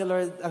 ginawa ka ni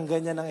Lord ang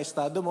ganyan ang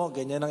estado mo,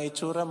 ganyan ang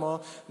itsura mo,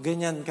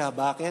 ganyan ka.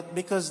 Bakit?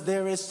 Because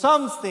there is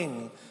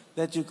something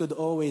that you could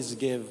always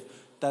give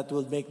that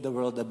will make the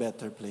world a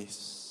better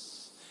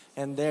place.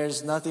 And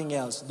there's nothing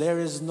else.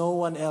 There is no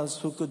one else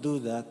who could do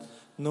that.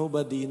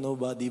 Nobody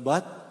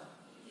but...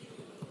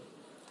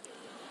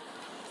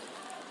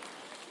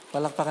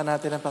 Palakpakan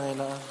natin ang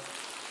Panginoon.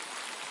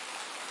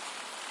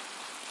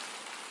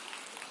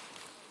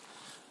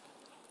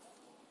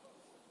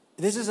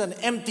 This is an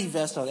empty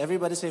vessel.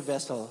 Everybody say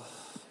vessel.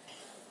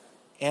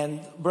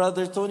 And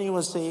Brother Tony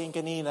was saying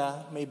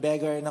kanina, may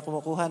beggar na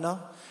kumukuha, no?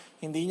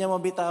 Hindi niya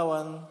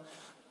mabitawan.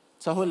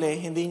 Sa huli,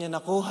 hindi niya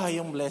nakuha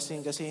yung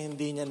blessing kasi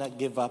hindi niya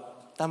nag-give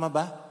up. Tama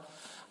ba?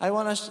 I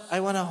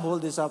wanna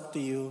hold this up to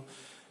you.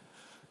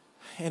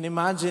 And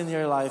imagine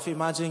your life.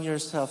 Imagine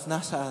yourself.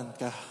 Nasaan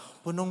ka?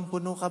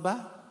 Punong-puno ka ba?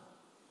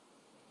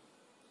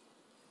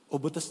 O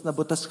butas na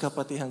butas ka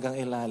pati hanggang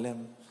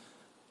ilalim?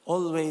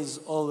 Always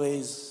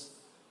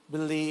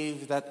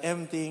believe that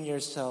emptying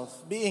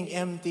yourself, being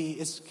empty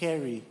is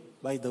scary,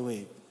 by the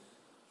way.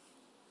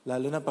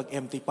 Lalo na pag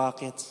empty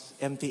pockets,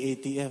 empty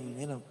ATM,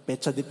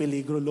 pecha de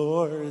peligro,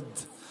 Lord.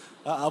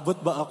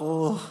 Aabot ba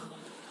ako?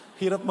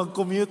 Hirap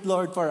mag-commute,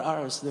 Lord, for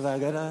hours. Di ba?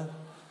 Ganun.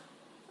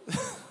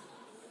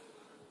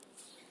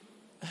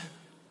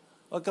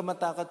 Huwag ka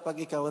matakot pag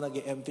ikaw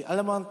nag-empty.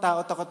 Alam mo, ang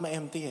tao takot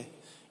ma-empty eh.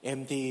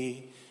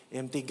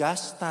 Empty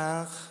gas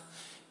tank,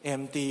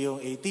 empty yung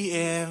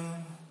ATM,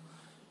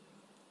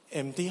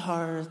 empty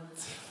heart.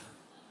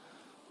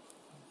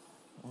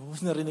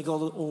 Narinig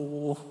ko,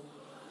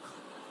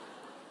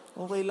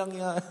 okay lang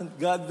yan.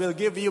 God will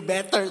give you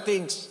better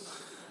things.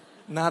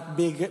 Not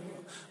big.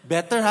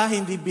 Better ha,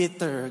 hindi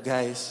bitter,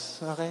 guys.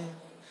 Okay?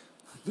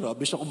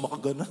 Grabe siya kung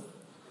makagana.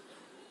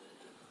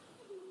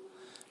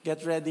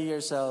 Get ready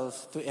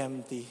yourself to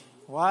empty.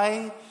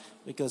 Why?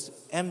 Because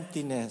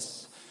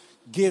emptiness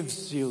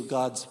gives you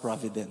God's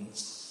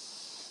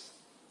providence.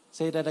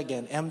 Say that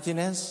again.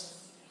 Emptiness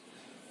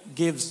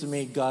gives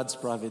me God's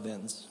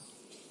providence.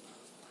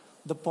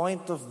 The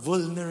point of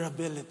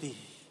vulnerability.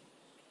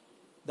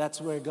 That's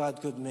where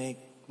God could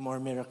make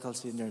more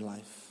miracles in your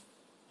life.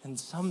 And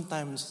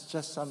sometimes,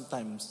 just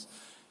sometimes,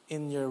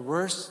 in your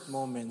worst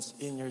moments,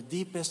 in your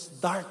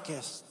deepest,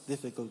 darkest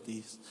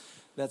difficulties,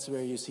 that's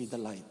where you see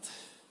the light.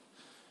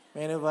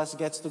 Many of us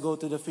gets to go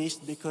to the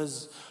feast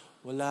because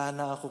wala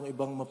na akong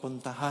ibang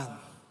mapuntahan.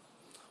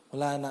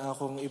 Wala na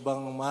akong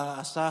ibang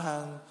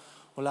maaasahan.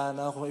 Wala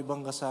na akong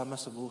ibang kasama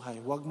sa buhay.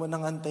 Huwag mo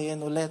nang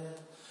antayin ulit.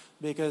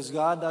 Because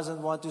God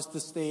doesn't want you to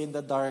stay in the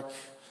dark.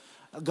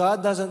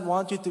 God doesn't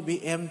want you to be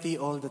empty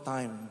all the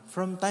time.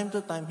 From time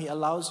to time, He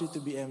allows you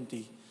to be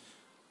empty.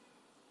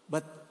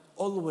 But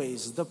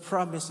always, the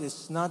promise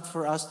is not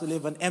for us to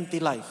live an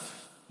empty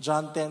life.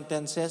 John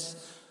 10:10 says,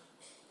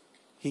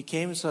 He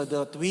came so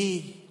that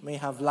we may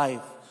have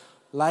life.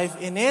 Life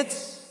in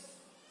its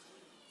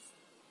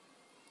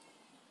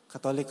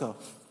Katoliko.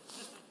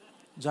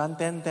 John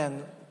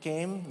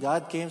 10:10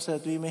 God came so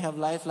that we may have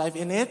life. Life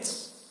in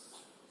its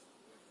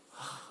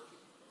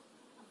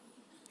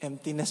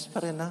emptiness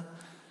pa rin, ha?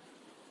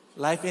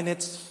 Life in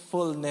its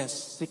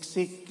fullness.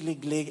 Siksik,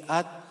 liglig,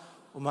 at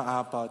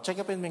umaapaw.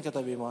 Check upin mo yung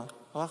katabi mo.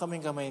 Hawakan mo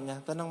yung kamay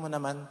niya. Tanong mo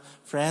naman,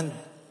 friend,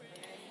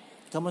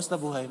 kamusta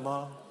buhay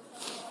mo?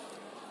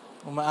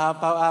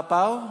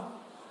 Umaapaw-apaw?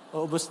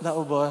 O ubos na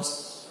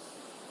ubos?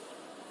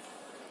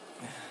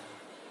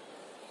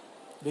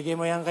 Bigay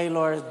mo yan kay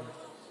Lord.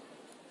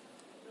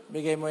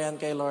 Bigay mo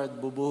yan kay Lord.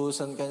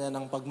 Bubuhusan ka niya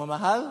ng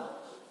pagmamahal,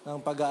 ng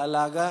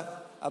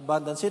pag-aalaga,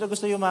 abundance. Sino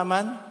gusto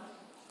yumaman?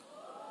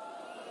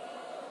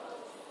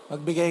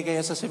 Magbigay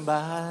kayo sa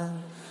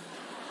simbahan.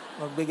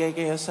 Magbigay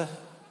kayo sa...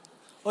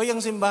 O yung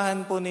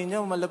simbahan po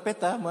ninyo, malupit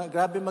ha.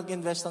 Grabe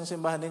mag-invest ang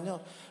simbahan ninyo.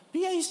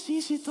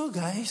 PICC to,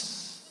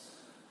 guys.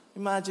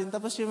 Imagine,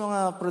 tapos yung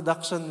mga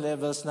production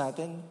levels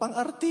natin,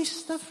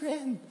 pang-artista,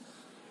 friend.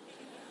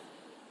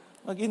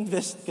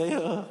 Mag-invest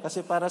kayo.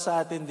 Kasi para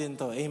sa atin din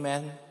to.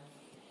 Amen?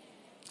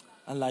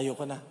 Ang layo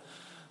ko na.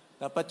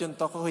 Dapat yung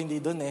talk ko hindi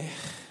dun eh.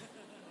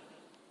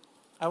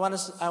 I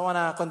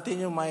wanna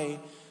continue my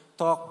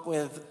talk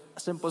with a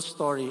simple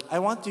story. I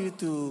want you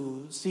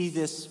to see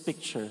this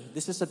picture.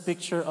 This is a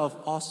picture of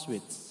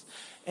Auschwitz.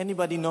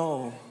 Anybody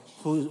know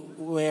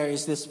where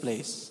is this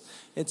place?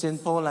 It's in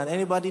Poland.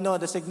 Anybody know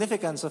the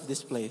significance of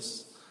this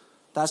place?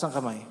 Taas ang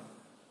kamay.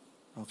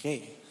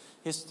 Okay.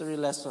 History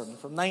lesson.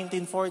 From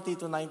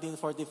 1940 to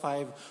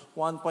 1945,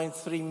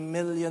 1.3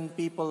 million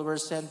people were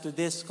sent to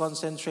this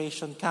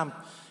concentration camp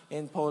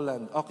in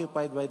Poland,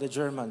 occupied by the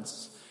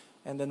Germans.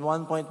 And then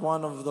 1.1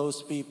 of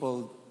those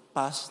people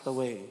passed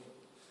away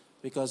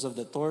because of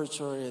the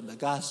torture and the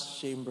gas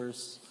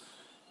chambers.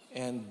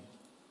 And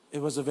it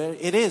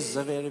is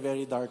a very,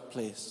 very dark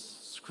place.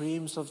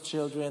 Screams of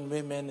children,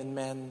 women, and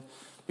men,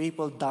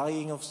 people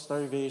dying of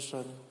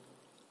starvation.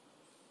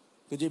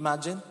 Could you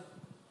imagine?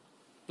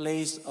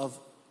 Place of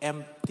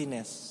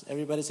emptiness.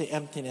 Everybody say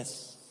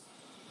emptiness.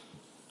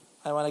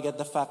 I want to get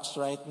the facts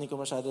right. Hindi ko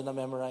masyado na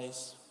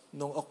memorize.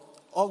 Noong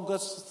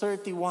August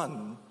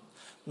 31,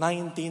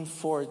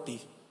 1940.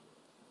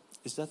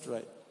 Is that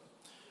right?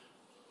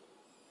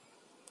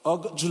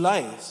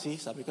 July. See,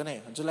 sabi ko na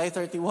eh. July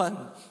 31,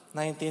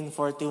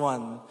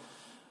 1941.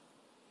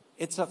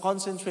 It's a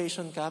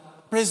concentration camp,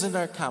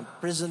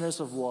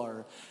 prisoners of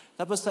war.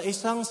 Tapos sa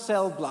isang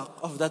cell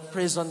block of that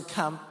prison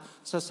camp,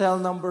 sa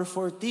cell number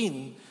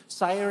 14,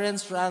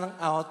 sirens ran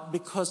out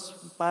because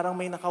parang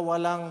may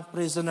nakawalang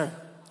prisoner.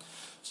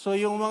 So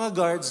yung mga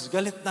guards,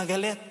 galit na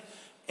galit.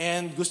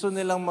 And gusto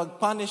nilang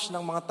mag-punish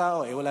ng mga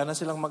tao. Wala na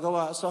silang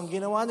magawa. So ang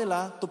ginawa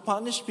nila, to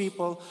punish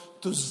people,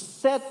 to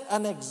set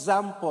an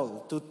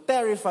example, to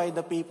terrify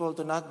the people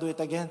to not do it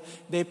again,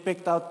 they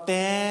picked out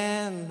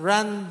 10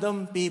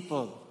 random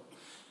people.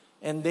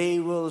 And they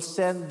will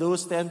send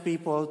those 10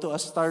 people to a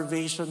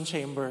starvation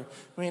chamber.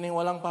 Meaning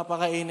walang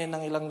papakainin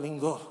ng ilang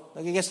linggo.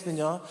 Nagigess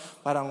ninyo?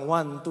 Parang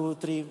 1, 2,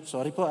 3,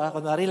 sorry po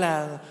kunwari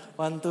lang.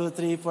 1, 2,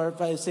 3, 4,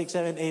 5,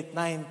 6, 7, 8,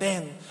 9,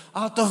 10.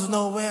 Out of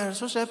nowhere.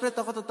 So syempre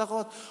takot at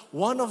takot.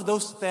 One of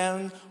those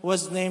 10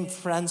 was named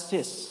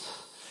Francis.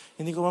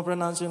 Hindi ko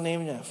ma-pronounce yung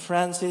name niya.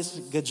 Francis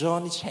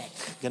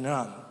Gajonicek.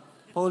 Ganon.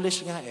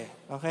 Polish nga eh.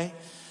 Okay?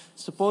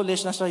 So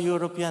Polish, nasa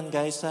Europe yan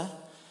guys ha.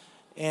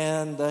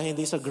 And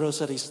hindi sa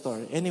grocery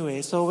store.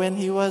 Anyway, so when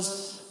he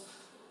was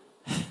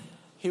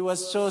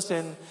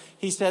chosen,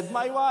 he said,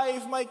 "My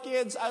wife, my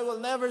kids, I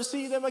will never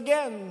see them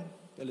again."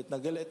 Galit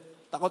na galit.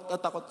 Takot na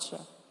takot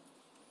siya.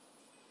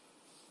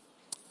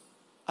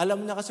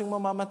 Alam niya kasing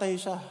mamamatay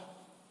siya.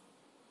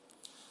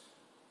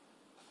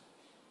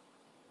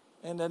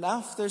 And then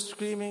after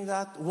screaming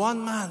that,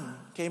 one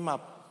man came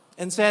up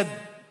and said,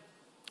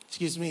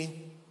 excuse me,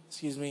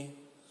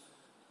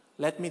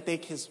 let me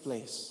take his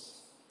place.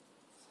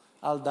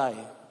 I'll die.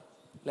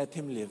 Let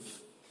him live.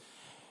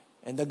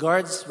 And the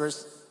guards were,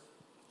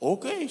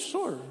 okay,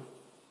 sure.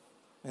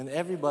 And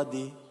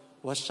everybody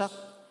was shocked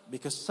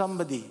because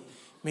somebody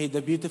made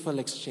a beautiful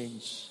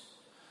exchange.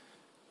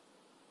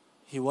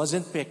 He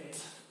wasn't picked,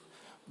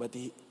 but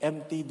he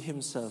emptied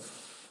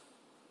himself.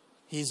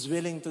 He's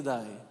willing to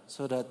die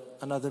so that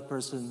another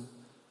person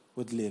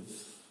would live.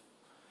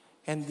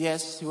 And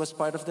yes, he was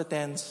part of the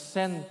 10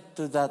 sent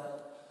to that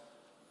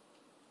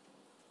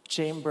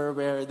chamber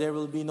where there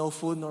will be no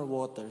food nor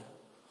water.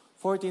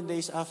 14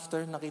 days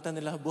after, nakita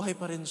nila, buhay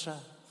pa rin siya.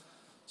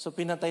 So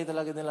pinatay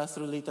talaga nila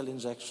through lethal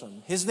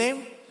injection. His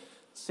name?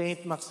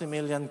 Saint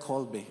Maximilian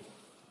Kolbe.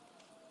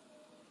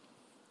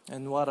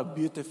 And what a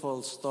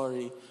beautiful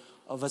story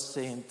of a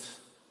saint.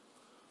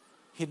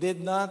 He did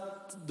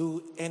not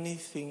do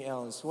anything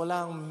else.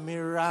 Walang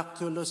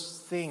miraculous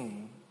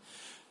thing.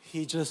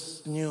 He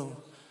just knew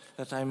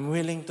that I'm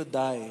willing to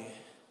die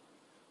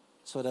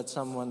so that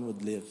someone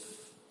would live.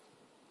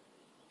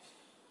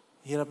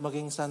 Hirap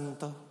maging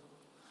santo.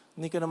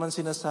 Hindi ko naman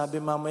sinasabi,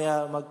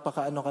 mamaya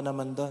magpakaano ka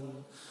naman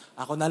doon.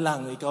 Ako na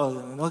lang, ikaw,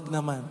 wag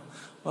naman.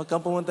 Wag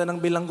kang pumunta ng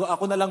bilanggo,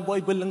 ako na lang po,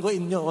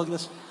 ibilanggoin nyo.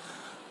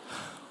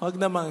 Wag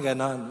naman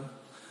ganon.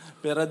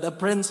 Pero the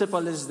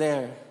principle is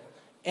there.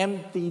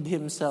 Emptied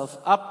himself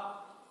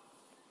up.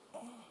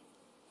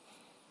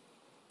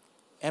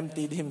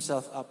 Emptied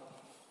himself up.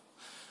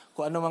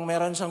 Kung ano mang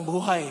meron siyang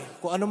buhay,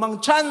 kung ano mang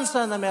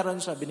tsansa na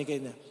meron siya, binigay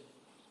niya.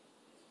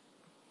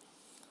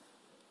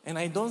 And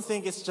I don't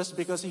think it's just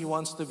because he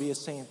wants to be a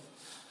saint,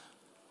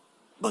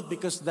 but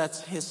because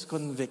that's his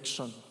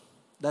conviction.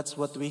 That's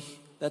what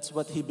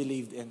he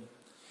believed in.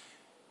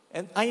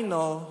 And I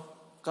know,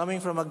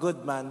 coming from a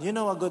good man, you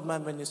know a good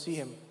man when you see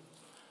him.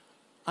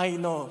 I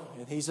know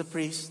that he's a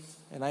priest,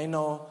 and I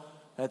know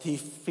that he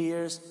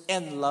fears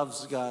and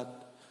loves God.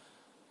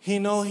 I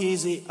know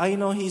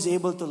he's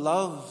able to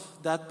love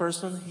that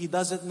person. He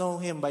doesn't know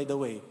him, by the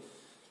way.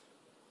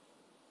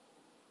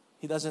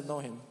 He doesn't know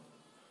him.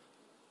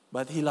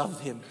 But he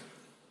loved him.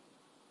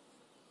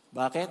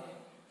 Bakit?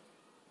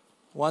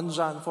 1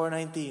 John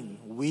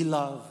 4:19. We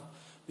love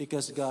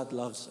because God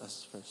loves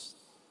us first.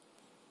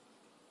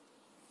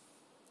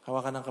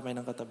 Hawakan ng kamay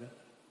ng katabi.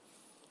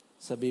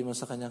 Sabi mo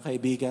sa kanyang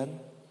kaibigan,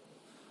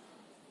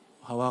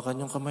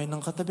 hawakan yung kamay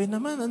ng katabi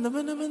naman. Ano ba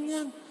naman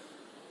yan?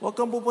 Huwag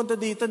kang pupunta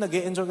dito,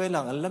 nag-e-enjoy kayo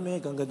lang. Ang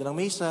lamig, ang ganda ng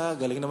misa,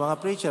 galing ng mga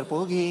preacher,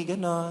 pogi,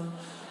 ganon.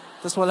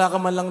 Tapos wala ka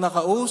man lang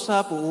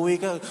nakausap,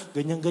 uuwi ka,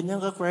 ganyan-ganyan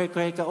ka,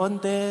 cry ka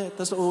onte.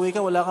 Tapos uuwi ka,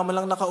 wala ka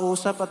man lang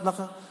nakausap at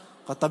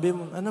katabi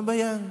mo. Ano ba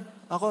yan?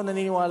 Ako,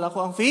 naniniwala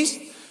ko, ang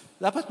feast,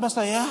 dapat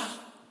masaya.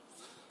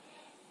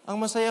 Ang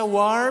masaya,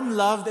 warm,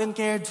 loved, and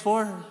cared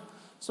for.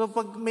 So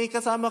pag may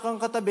kasama kang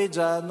katabi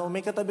dyan, o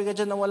may katabi ka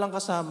dyan na walang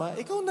kasama,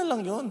 ikaw na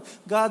lang yun.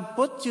 God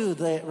put you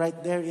there, right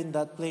there in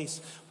that place.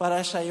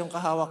 Para siya yung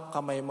kahawak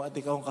kamay mo at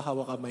ikaw ang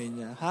kahawak kamay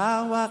niya.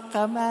 Hawak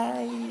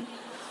kamay,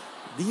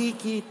 di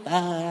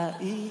kita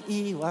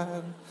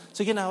iiwan.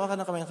 Sige na, hawak ka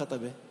na kamay ng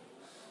katabi.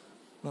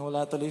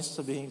 Nawala tuloy yung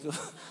sabihin ko.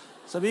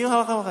 Sabihin mo,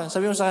 hawak ka.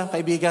 Sabihin mo sa akin,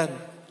 kaibigan.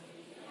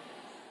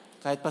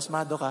 Kahit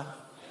pasmado ka.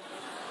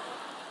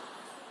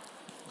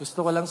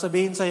 Gusto ko lang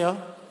sabihin sa'yo,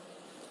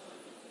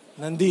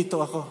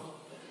 nandito ako.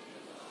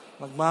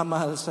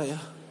 Magmamahal sa'yo.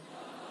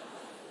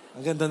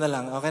 Ang ganda na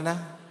lang. Okay na?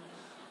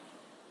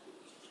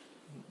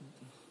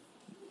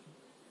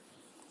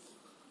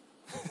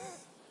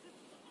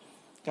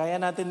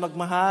 Kaya natin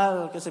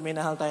magmahal kasi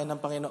minahal tayo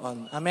ng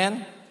Panginoon.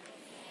 Amen?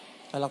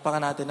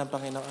 Palakpakan natin ng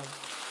Panginoon.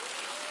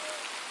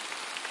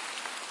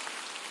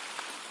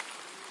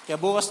 Kaya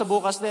bukas na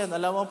bukas din.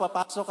 Alam mo,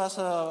 papasok ka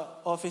sa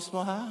office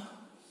mo, ha?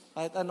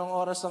 Kahit anong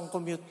oras ang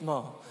commute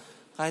mo.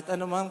 Kahit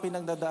anumang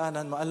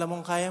pinagdadaanan mo, alam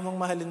mong kaya mong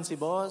mahalin si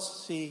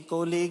boss, si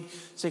colleague,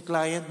 si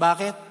client.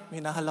 Bakit?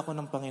 Minahal ako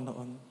ng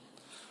Panginoon.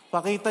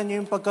 Pakita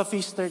niyo yung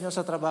pagka-feaster niyo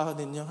sa trabaho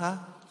ninyo,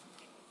 ha?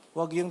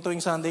 Huwag yung tuwing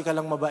Sunday ka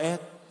lang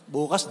mabait.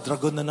 Bukas,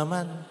 dragon na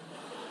naman.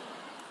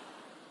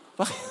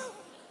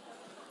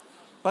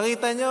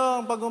 Pakita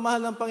niyo ang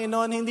pagmamahal ng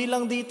Panginoon, hindi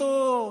lang dito,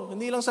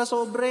 hindi lang sa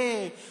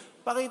sobre.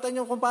 Pakita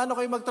niyo kung paano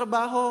kayo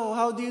magtrabaho.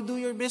 How do you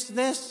do your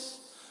business?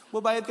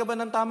 Babayad ka ba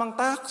ng tamang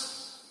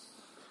tax?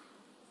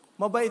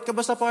 Mabait ka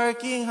ba sa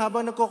parking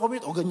habang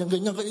nagko-commute? O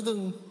ganyan-ganyan kayo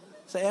dun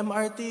sa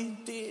MRT.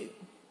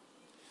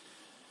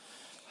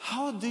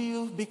 How do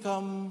you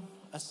become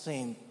a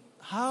saint?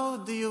 How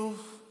do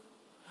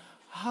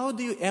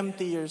you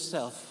empty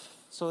yourself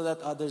so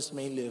that others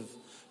may live?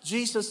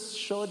 Jesus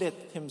showed it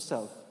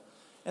himself.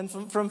 And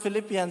from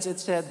Philippians it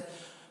said,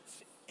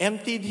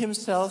 emptied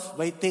himself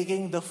by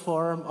taking the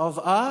form of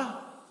a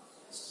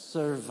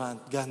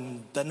servant.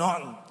 Ganda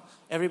nun.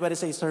 Everybody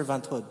say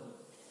servanthood.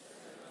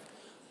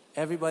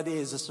 Everybody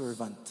is a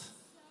servant.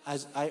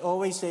 As I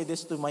always say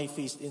this to my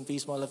feast in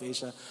Feast Mall of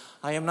Asia,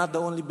 I am not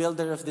the only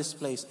builder of this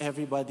place.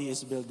 Everybody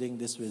is building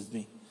this with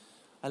me.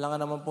 Alam nga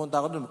naman punta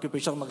ako doon,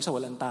 mag-preach ako mag-isa,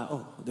 walang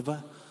tao. Di ba?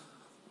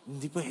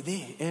 Hindi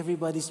pwede.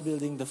 Everybody's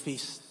building the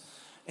feast.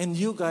 And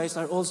you guys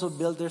are also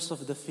builders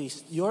of the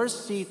feast. Your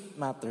seat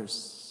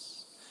matters.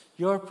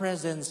 Your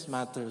presence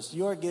matters.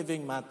 Your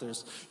giving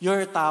matters.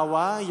 Your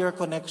tawa, your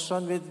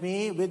connection with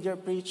me, with your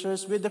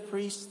preachers, with the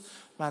priest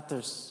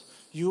matters.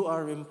 You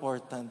are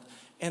important.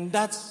 And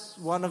that's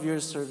one of your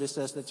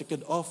services that you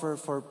could offer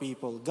for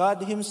people.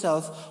 God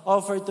himself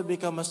offered to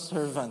become a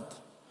servant.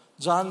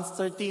 John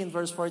 13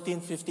 verse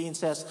 14, 15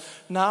 says,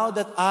 now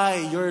that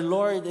I, your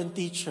Lord and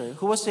teacher,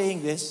 who was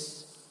saying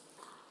this?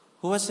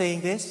 Who was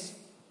saying this?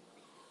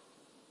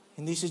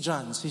 Hindi si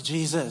John, si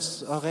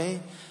Jesus.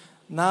 Okay?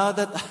 Now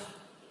that,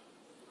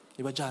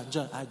 diba John,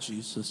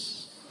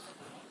 Jesus.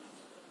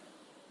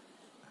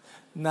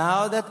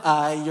 Now that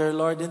I, your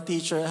Lord and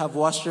teacher, have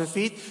washed your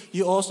feet,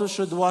 you also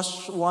should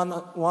wash one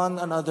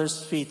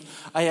another's feet.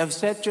 I have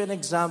set you an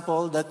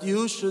example that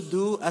you should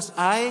do as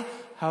I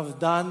have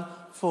done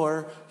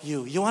for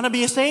you. You want to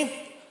be a saint?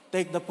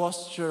 Take the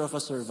posture of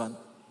a servant.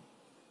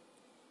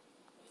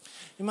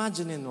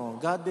 Imagine mo,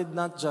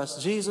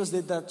 Jesus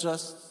did not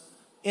just,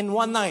 in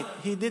one night,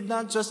 He did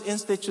not just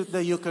institute the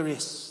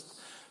Eucharist.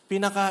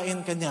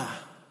 Pinakain ka niya.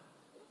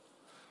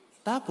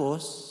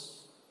 Tapos,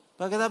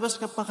 pagkatapos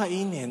ka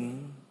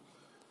pakainin,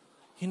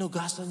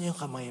 hinugasan niya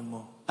yung kamay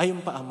mo. Ay,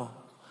 yung paa mo.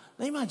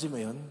 Na-imagine mo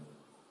yun?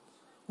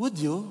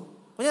 Would you?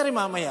 Kunyari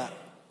mamaya,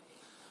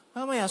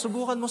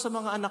 subukan mo sa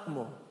mga anak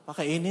mo.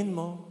 Pakainin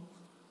mo.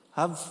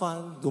 Have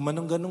fun.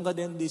 Gumanong-ganong ka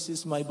din. This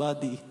is my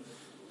body.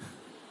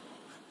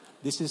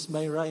 This is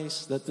my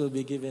rice that will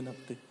be given up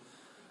to.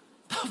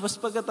 Tapos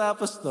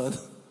pagkatapos nun,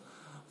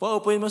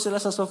 paupuin mo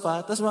sila sa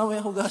sofa, tapos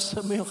mamaya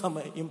hugasan mo yung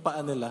kamay, yung paa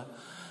nila.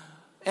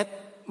 At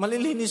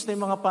malilinis na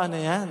yung mga paa na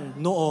yan.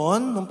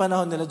 Noon, nung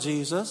panahon nila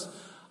Jesus,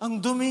 ang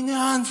dumi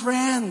niyan,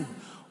 friend.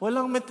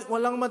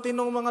 Walang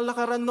matinong mga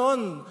lakaran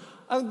noon.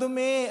 Ang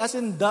dumi, as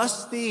in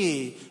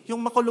dusty.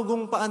 Yung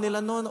makulugong paa nila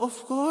noon, of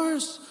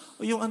course.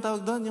 Yung ang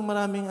tawag doon, yung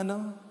maraming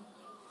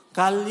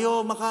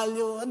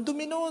makalyo. Ang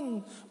dumi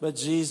noon. But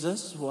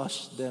Jesus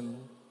washed them.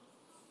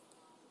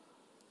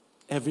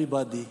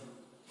 Everybody.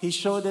 He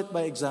showed it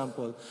by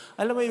example.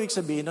 Alam mo ibig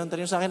sabihin noon?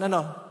 Tanong sa akin,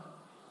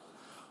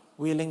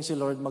 willing si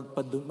Lord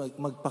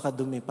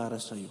magpakadumi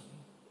para sa iyo.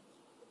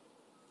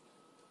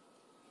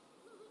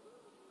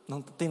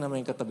 Nang tingnan mo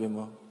yung katabi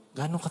mo,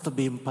 gaano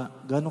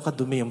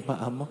kadumi yung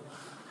paa mo?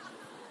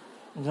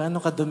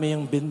 Gaano kadumi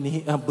yung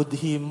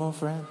budhi mo,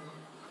 friend?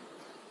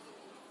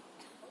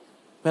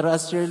 Pero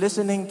as you're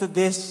listening to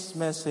this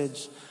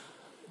message,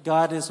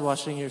 God is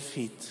washing your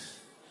feet.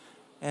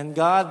 And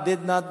God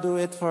did not do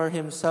it for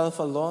Himself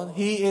alone.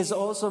 He is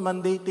also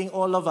mandating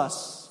all of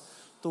us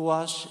to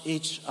wash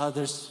each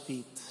other's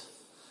feet.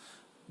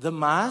 The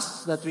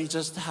Mass that we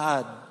just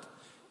had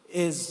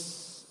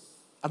is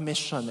a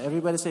mission.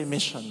 Everybody say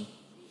mission.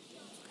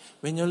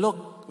 When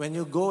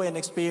you go and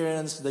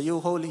experience the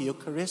Holy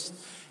Eucharist,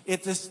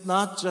 it is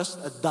not just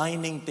a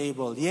dining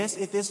table. Yes,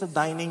 it is a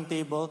dining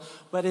table,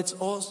 but it's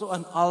also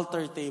an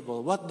altar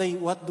table. What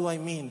do I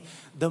mean?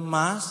 The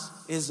Mass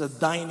is a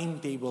dining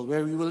table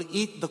where we will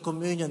eat the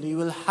communion. We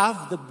will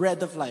have the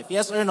bread of life.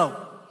 Yes or no?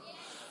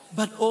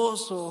 But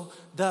also,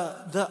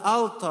 the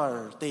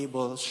altar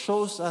table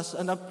shows us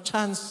a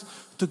chance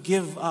to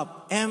give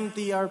up,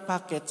 empty our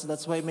pockets.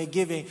 That's why may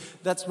giving.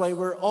 That's why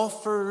we're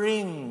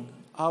offering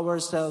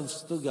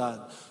ourselves to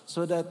God.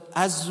 So that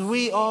as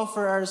we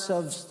offer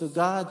ourselves to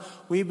God,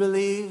 we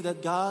believe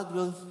that God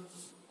will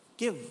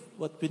give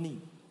what we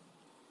need.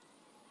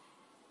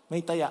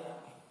 May taya.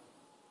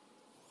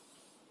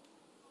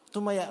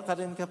 Tumaya ka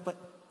rin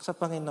sa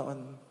Panginoon.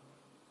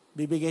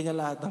 Bibigay niya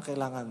lahat ng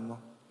kailangan mo.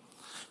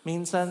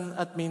 Minsan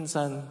at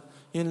minsan,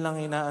 yun lang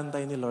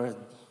inaantay ni Lord.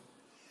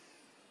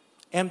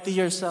 Empty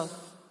yourself.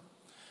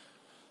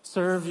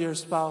 Serve your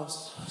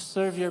spouse.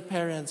 Serve your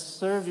parents.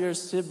 Serve your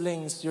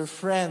siblings, your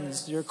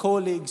friends, your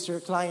colleagues,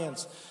 your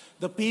clients.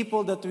 The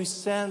people that we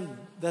send,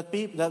 the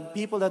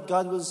people that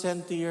God will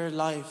send to your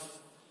life.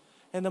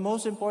 And the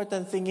most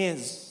important thing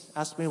is,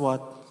 ask me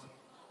what?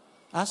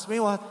 Ask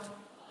me what?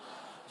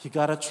 You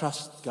gotta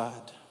trust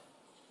God.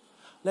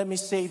 Let me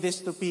say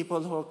this to people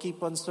who keep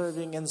on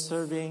serving and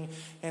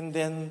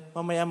then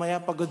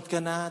mamaya-maya pagod ka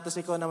na, tapos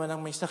ikaw naman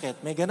ang may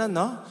sakit. May ganon,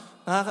 no?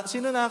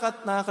 Sino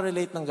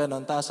nakaka-relate ng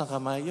ganon? Taas ang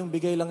kamay. Yung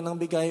bigay lang ng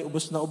bigay,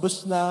 ubos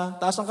na.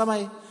 Taas ang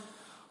kamay.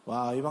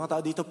 Wow, yung mga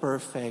tao dito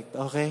perfect.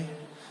 Okay?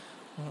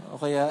 O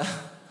kaya,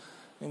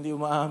 hindi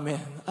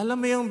umaamin. Alam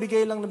mo yung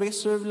bigay lang ng bigay,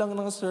 serve lang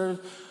ng serve.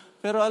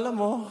 Pero alam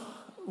mo,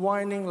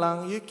 warning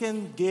lang, you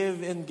can give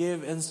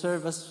and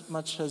serve as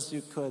much as you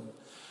could.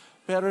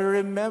 Pero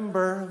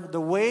remember,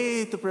 the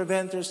way to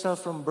prevent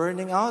yourself from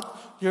burning out,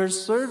 you're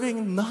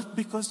serving not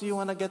because you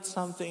want to get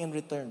something in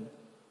return.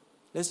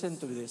 Listen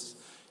to this.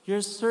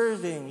 You're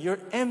serving, you're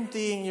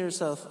emptying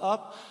yourself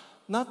up,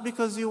 not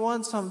because you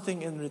want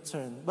something in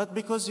return, but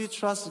because you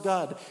trust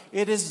God.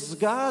 It is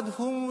God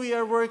whom we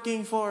are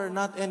working for,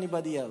 not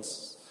anybody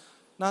else,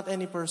 not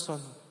any person.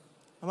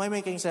 Am I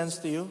making sense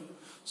to you?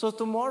 So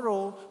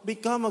tomorrow,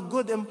 become a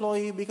good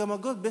employee, become a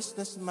good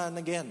businessman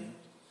again.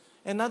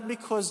 And not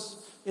because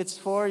it's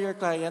for your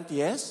client,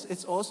 yes.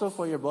 It's also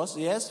for your boss,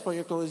 yes. For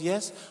your clothes,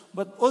 yes.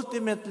 But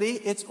ultimately,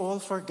 it's all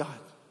for God.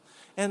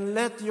 And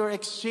let your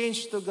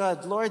exchange to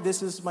God, Lord,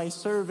 this is my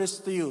service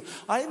to you.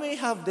 I may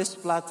have this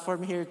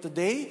platform here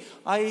today.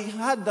 I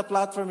had the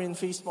platform in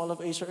Feast Mall of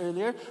Asia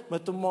earlier.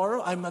 But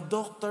tomorrow, I'm a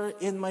doctor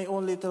in my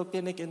own little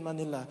clinic in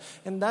Manila.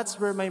 And that's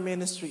where my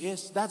ministry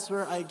is. That's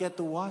where I get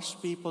to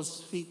wash people's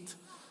feet.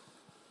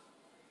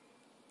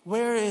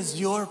 Where is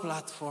your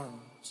platform?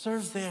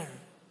 Serve there.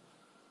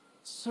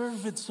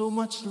 Serve with so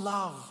much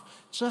love,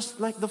 just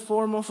like the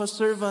form of a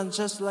servant,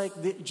 just like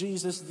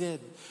Jesus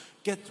did.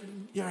 Get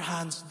your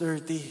hands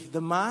dirty.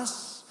 The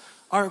Mass,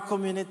 our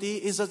community,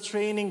 is a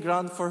training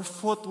ground for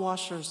foot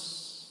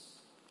washers.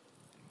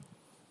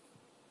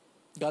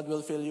 God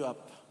will fill you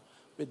up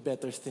with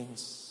better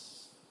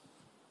things.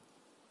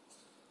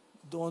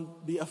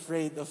 Don't be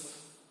afraid of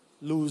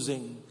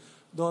losing.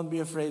 Don't be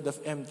afraid of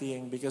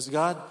emptying, because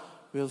God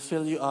will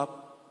fill you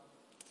up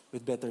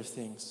with better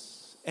things.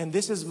 And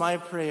this is my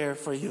prayer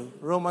for you.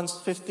 Romans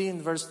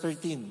 15, verse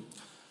 13.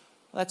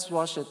 Let's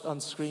watch it on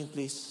screen,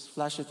 please.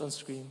 Flash it on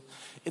screen.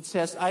 It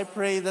says, I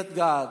pray that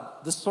God,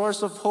 the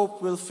source of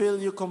hope, will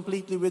fill you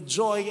completely with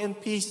joy and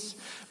peace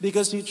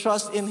because you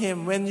trust in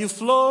Him. Then you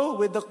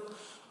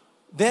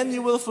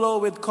will flow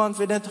with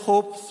confident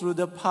hope through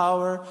the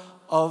power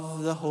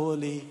of the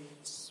Holy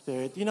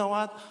Spirit. You know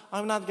what?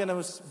 I'm not going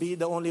to be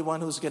the only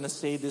one who's going to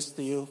say this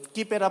to you.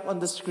 Keep it up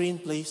on the screen,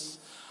 please.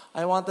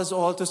 I want us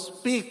all to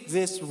speak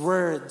this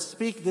word,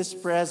 speak this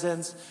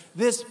presence,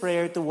 this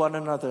prayer to one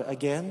another.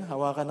 Again,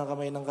 hawakan ng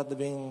kamay ng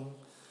katabing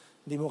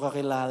hindi mo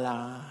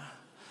kakilala.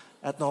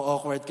 At no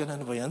awkward ka na,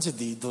 ano ba yan? Si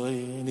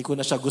Didoy. Hindi ko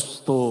na siya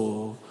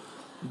gusto.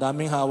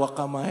 Daming hawak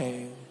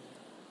kamay.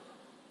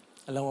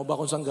 Alam mo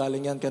ba kung saan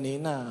galing yan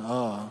kanina?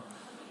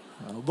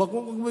 Huwag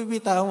mong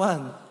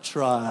magbibitawan.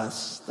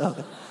 Trust.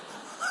 Okay.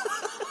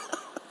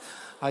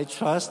 I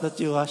trust that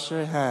you wash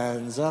your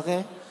hands.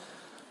 Okay?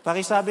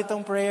 Pakisabi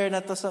tong prayer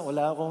na to sa,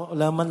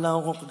 wala man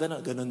lang ako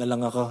gano'n na lang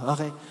ako.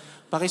 Okay.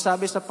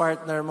 Pakisabi sa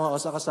partner mo o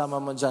sa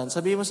kasama mo dyan.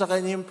 Sabihin mo sa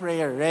kanya yung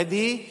prayer.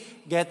 Ready,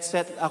 get,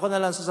 set. Ako na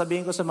lang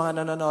sasabihin ko sa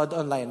mga nanonood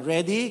online.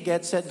 Ready,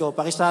 get, set, go.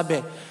 Pakisabi.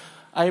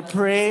 I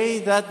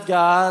pray that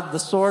God, the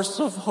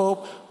source of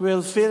hope, will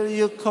fill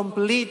you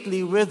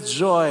completely with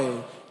joy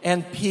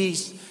and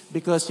peace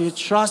because you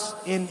trust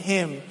in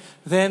Him.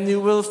 Then you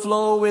will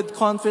flow with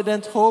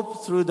confident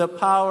hope through the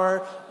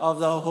power of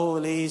the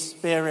Holy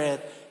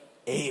Spirit.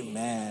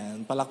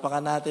 Amen.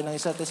 Palakpakan natin ang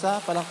isa't isa.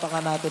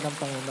 Palakpakan natin ang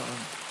Panginoon.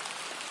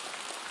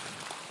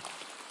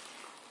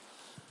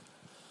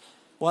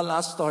 One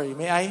last story.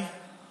 May I?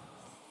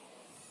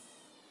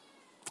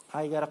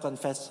 I gotta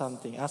confess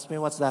something. Ask me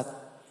what's that?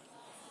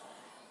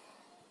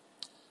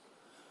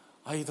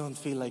 I don't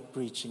feel like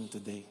preaching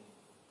today.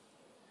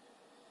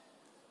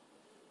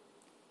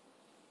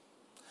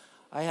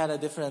 I had a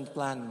different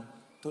plan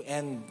to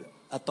end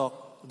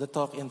the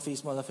talk in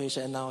Feast Mall of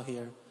Asia, and now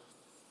here.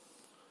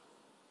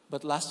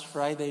 But last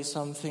Friday,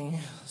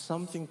 something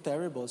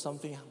terrible,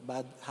 something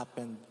bad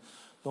happened.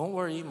 Don't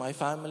worry, my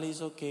family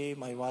is okay,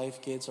 my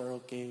wife, kids are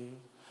okay.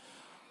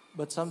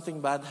 But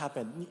something bad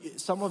happened.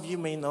 Some of you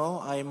may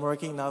know, I'm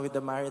working now with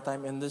the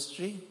maritime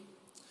industry.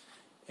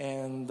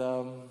 And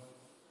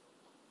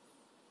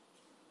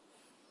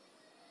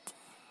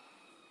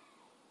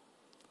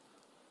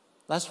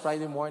last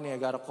Friday morning, I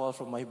got a call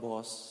from my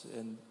boss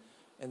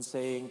and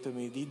saying to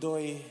me,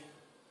 Didoy,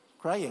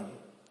 crying.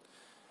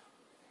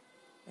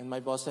 And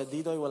my boss said,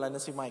 Didoy, wala na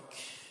si Mike.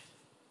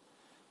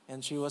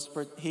 And she was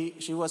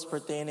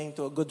pertaining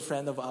to a good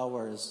friend of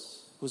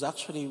ours, who's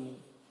actually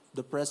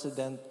the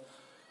president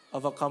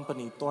of a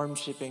company, Torm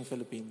Shipping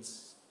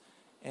Philippines.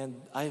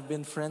 And I've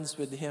been friends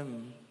with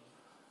him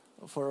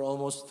for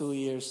almost 2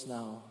 years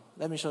now.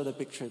 Let me show the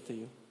picture to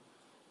you.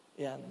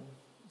 Yan,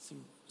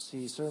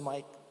 si Sir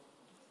Mike.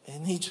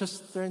 And he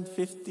just turned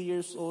 50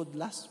 years old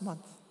last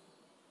month.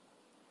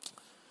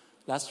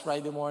 Last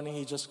Friday morning,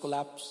 he just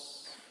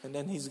collapsed. And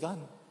then he's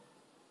gone.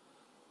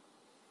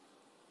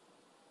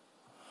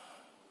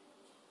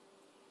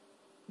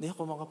 Hindi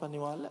ako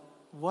makapaniwala.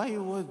 Why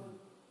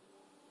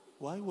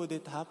would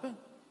it happen?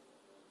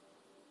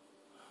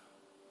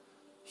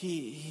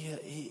 He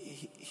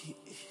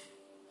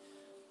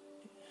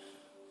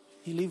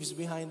leaves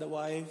behind a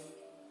wife,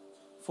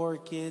 4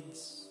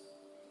 kids,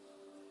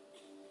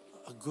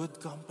 a good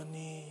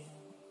company,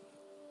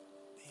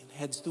 and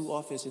heads 2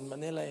 offices in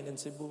Manila and in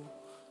Cebu,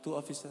 2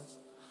 offices.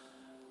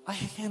 I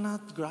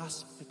cannot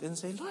grasp it and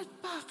say, Lord,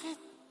 bakit?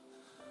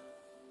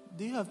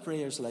 Do you have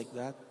prayers like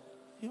that?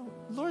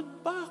 Lord,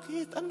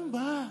 bakit? Ano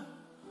ba?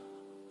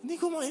 Hindi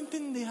ko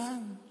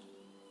maintindihan.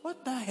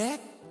 What the heck?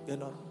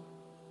 Ganon.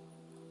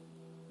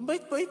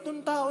 Bait-bait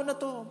ng tao na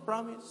to.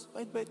 Promise.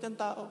 Bait-bait ng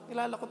tao.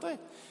 Kilala ko to eh.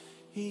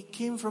 He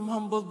came from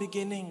humble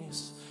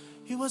beginnings.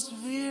 He was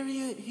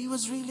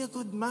really a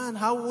good man.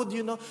 How would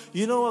you know?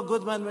 You know a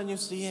good man when you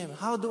see him.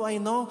 How do I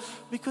know?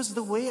 Because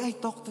the way I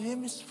talk to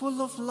him is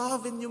full of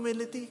love and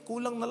humility.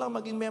 Kulang na lang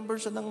maging member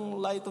siya ng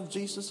Light of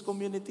Jesus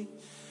community.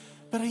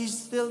 But he's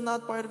still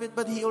not part of it.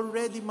 But he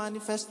already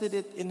manifested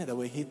it in the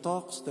way he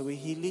talks, the way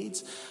he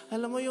leads.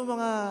 Alam mo yung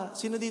mga,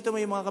 sino dito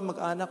may mga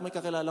kamag-anak, may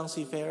kakilalang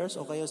seafarers,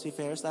 o kayo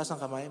seafarers, taas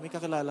ang kamay, may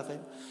kakilala kayo.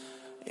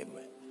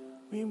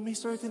 May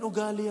certain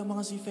ugali ang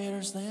mga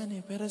seafarers na yan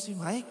eh. Pero si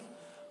Mike,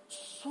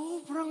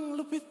 sobrang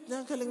lupit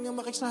niya, galing niya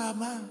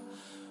makisama.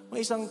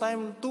 May isang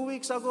time, 2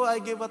 weeks ago,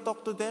 I gave a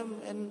talk to them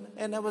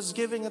and I was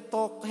giving a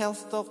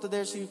health talk to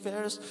their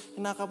seafarers.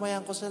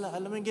 Hinakamayan ko sila.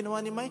 Alam mo yung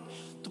ginawa ni Mike?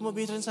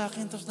 Tumabi rin sa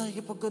akin, tapos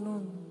nakikipag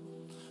ganun.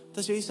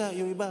 Tapos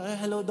yung iba,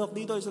 hello Doc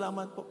Didoy,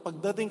 salamat po.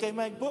 Pagdating kay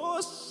Mike,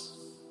 boss!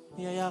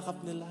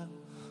 Niyayakap nila.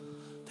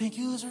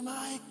 Thank you, Sir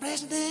Mike,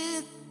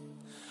 President!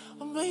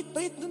 Ang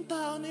bait-bait ng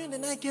tao na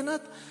yun and I cannot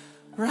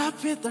wrap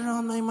it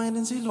around my mind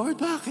and say, Lord,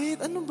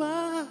 bakit? Ano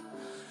ba?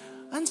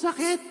 Ang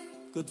sakit.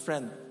 Good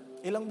friend.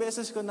 Ilang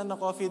beses ko na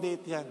coffee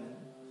date yan.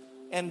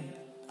 And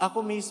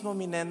ako mismo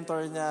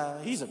minentor niya.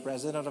 He's a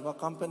president of a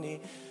company.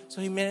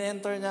 So he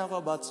minentor niya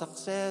ako about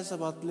success,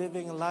 about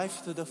living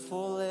life to the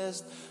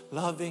fullest,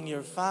 loving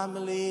your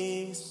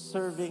family,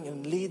 serving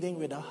and leading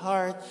with a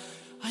heart.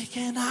 I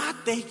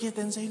cannot take it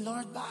and say,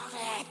 Lord,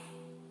 bakit?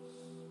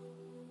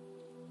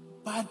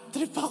 Bad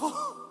trip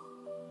ako.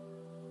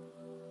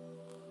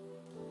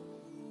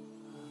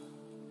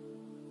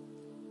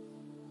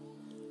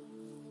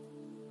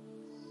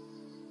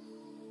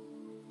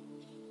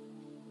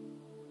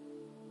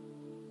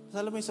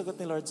 Alam mo yung sagot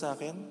ni Lord sa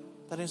akin?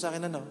 Tanong sa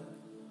akin ano?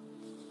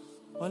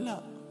 Wala.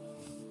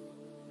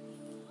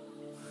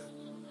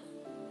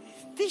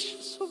 Hindi siya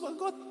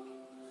sumagot.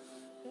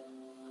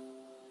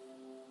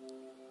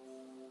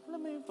 Alam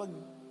mo yung pag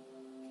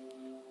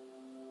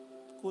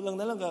kulang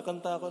na lang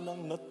kakanta ko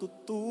ng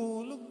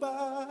natutulog ba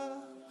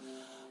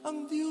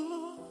ang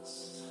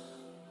Diyos?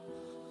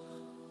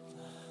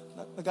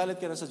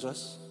 Nagalit ka na sa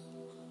Diyos?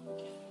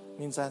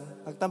 Minsan,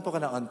 nagtampo ka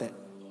na onte.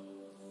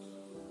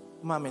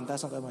 Umamin,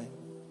 taas ang kamay.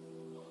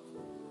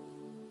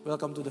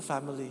 Welcome to the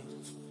family.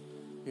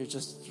 You're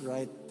just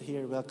right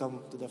here. Welcome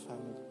to the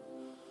family.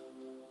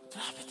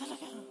 Grabe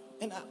talaga.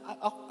 And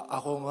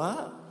ako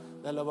nga,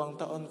 2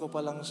 taon ko pa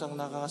lang siyang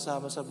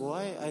nakakasama sa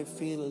buhay. I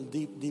feel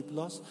deep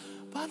loss.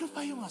 Paano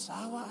pa yung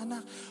asawa,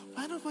 anak?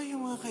 Paano pa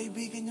yung mga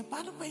kaibigan niya?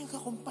 Paano pa yung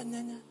kakumpanya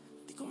niya?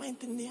 Hindi ko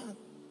maintindihan.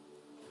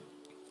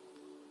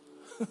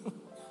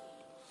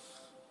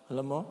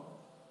 Alam mo,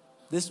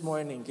 this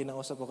morning,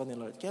 kinausap ako ni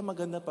Lord. Kaya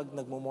maganda pag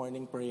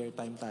nagmo-morning prayer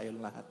time tayo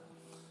lahat.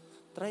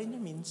 Try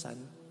nyo minsan.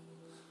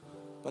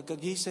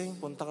 Pagkagising,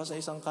 punta ka sa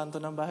isang kanto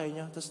ng bahay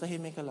nyo, tapos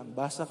tahimik ka lang.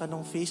 Basa ka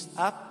ng Feast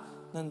app,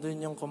 nandun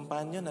yung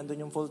companion,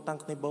 nandun yung full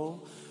tank ni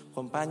Bo,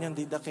 companion,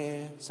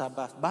 didake,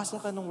 sabat. Basa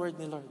ka ng word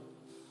ni Lord.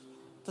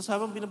 Tapos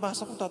habang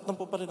binabasa ko,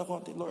 tatampo pa rin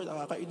ako, Lord,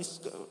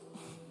 nakakainis ka.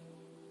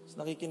 Tapos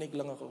nakikinig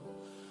lang ako.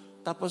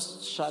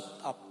 Tapos shut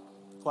up,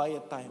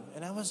 quiet time.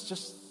 And I was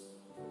just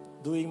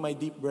doing my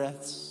deep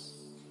breaths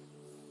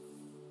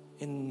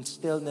in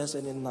stillness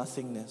and in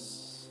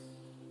nothingness.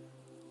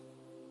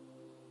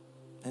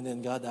 And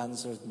then God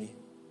answered me.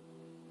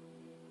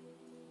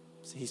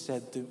 He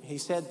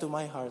said to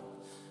my heart,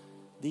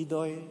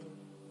 Didoy,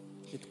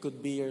 it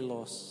could be your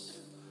loss,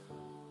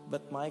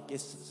 but Mike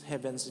is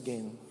heaven's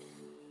gain.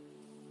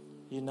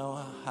 You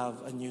now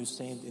have a new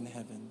saint in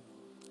heaven,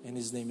 and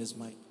his name is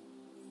Mike.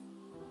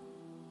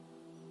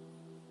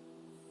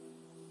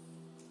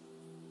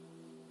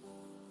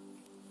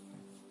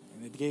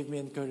 And it gave me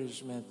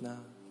encouragement na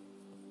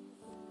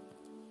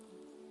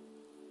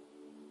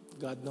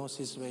God knows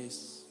His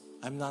ways.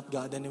 I'm not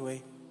God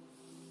anyway.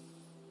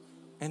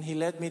 And He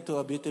led me to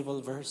a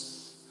beautiful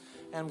verse.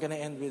 And I'm going to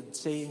end with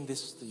saying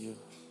this to you.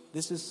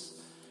 This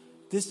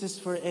is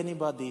for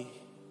anybody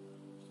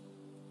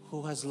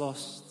who has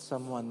lost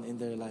someone in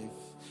their life.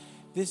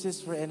 This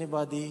is for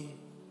anybody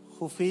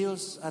who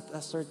feels at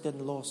a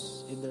certain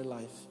loss in their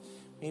life.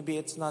 Maybe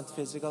it's not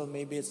physical,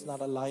 maybe it's not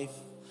a life,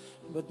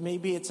 but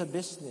maybe it's a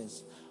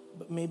business,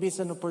 but maybe it's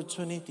an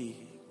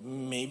opportunity,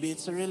 maybe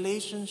it's a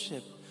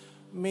relationship.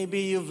 Maybe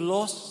you've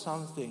lost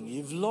something.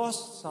 You've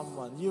lost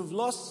someone. You've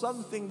lost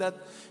something that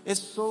is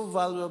so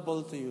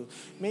valuable to you.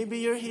 Maybe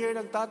you're here,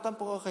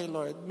 nagtatampo ka kay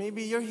Lord.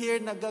 Maybe you're here,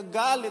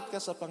 nagagalit ka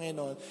sa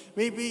Panginoon.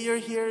 Maybe you're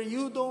here,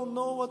 you don't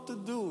know what to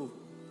do.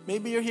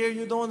 Maybe you're here,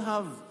 you don't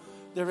have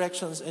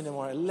directions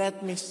anymore.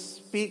 Let me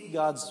speak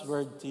God's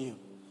word to you.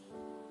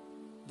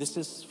 This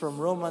is from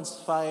Romans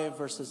 5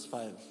 verses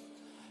 5.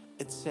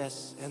 It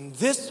says, and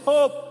this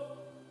hope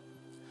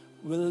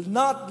will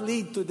not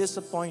lead to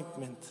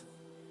disappointment.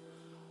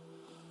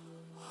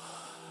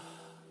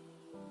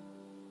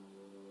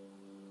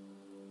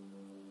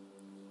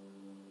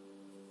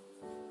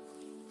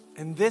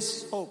 And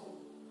this hope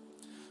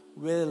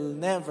will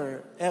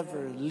never,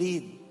 ever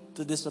lead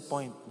to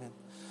disappointment.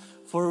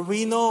 For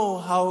we know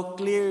how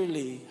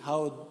dearly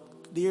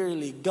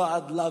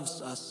God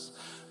loves us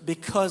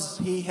because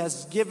He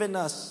has given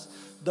us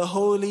the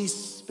Holy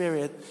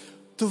Spirit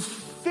to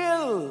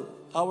fill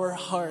our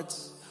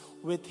hearts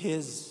with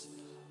His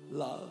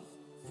love.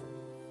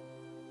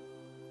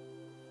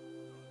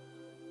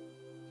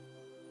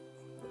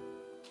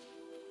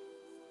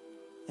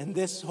 And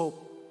this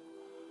hope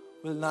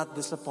will not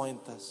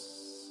disappoint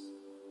us.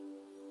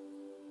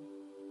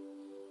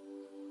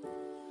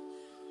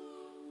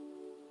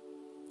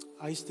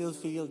 I still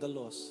feel the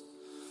loss.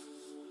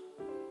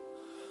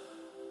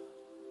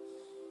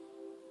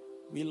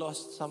 We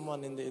lost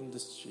someone in the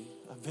industry,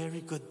 a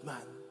very good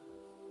man.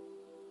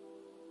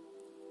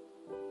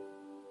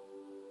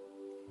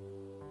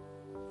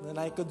 Then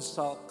I could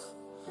sulk.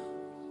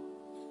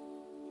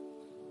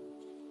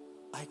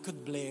 I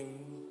could blame.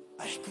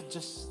 I could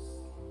just...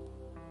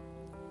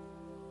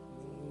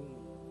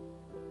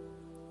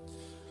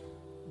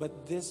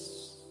 But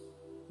this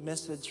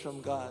message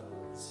from God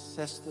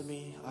says to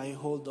me, I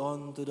hold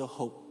on to the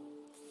hope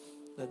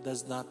that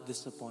does not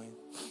disappoint.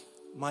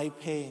 My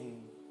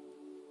pain,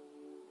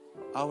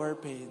 our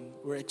pain,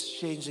 we're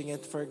exchanging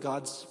it for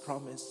God's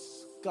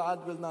promise.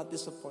 God will not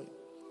disappoint.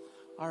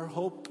 Our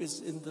hope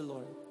is in the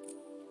Lord.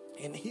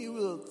 And He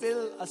will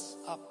fill us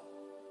up.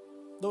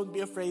 Don't be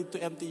afraid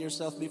to empty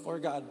yourself before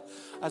God.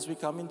 As we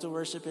come into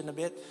worship in a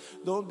bit,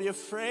 don't be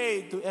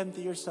afraid to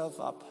empty yourself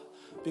up.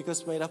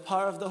 Because by the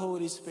power of the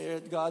Holy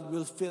Spirit, God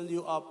will fill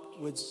you up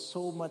with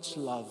so much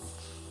love.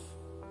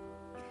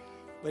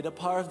 By the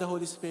power of the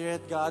Holy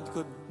Spirit, God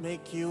could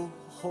make you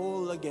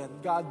whole again.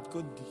 God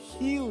could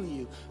heal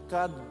you.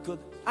 God could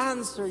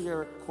answer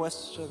your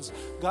questions.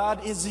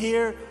 God is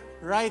here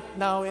right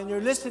now, and you're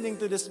listening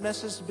to this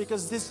message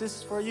because this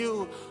is for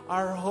you.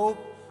 Our hope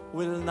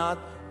will not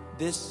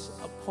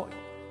disappoint.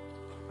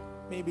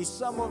 Maybe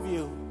some of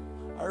you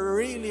are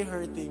really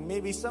hurting.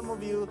 Maybe some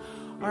of you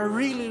are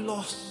really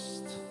lost.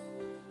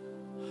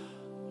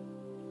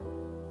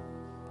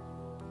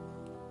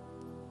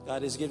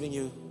 God is giving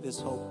you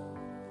this hope.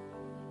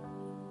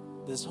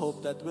 This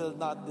hope that will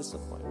not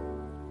disappoint.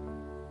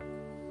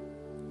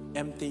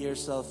 Empty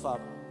yourself up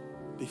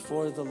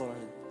before the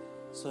Lord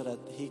so that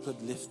He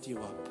could lift you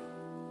up.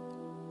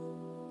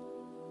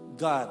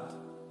 God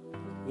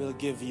will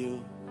give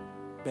you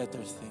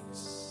better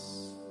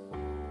things.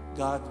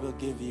 God will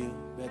give you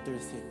better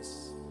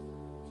things.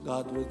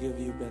 God will give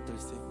you better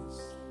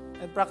things.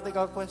 And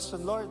practical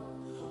question, Lord,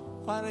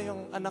 paano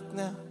yung anak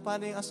niya?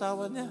 Paano yung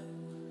asawa niya?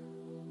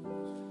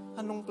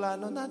 Anong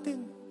plano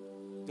natin?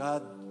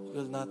 God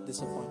will not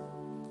disappoint.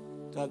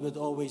 God will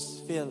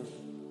always fill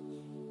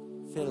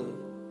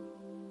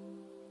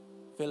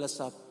us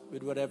up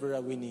with whatever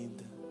we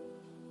need.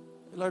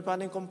 Lord,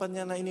 paano yung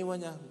kumpanya na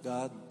iniwan niya?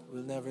 God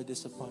will never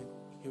disappoint.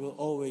 He will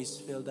always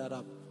fill that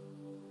up.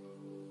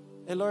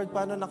 Lord,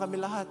 paano na kami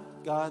lahat?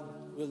 God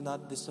will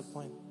not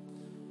disappoint.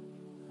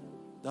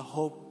 The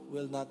hope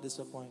will not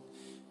disappoint.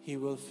 He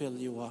will fill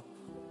you up.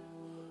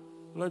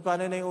 Lord,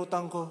 paano na yung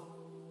utang ko?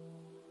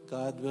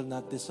 God will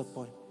not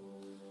disappoint.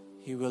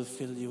 He will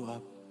fill you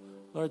up.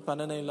 Lord,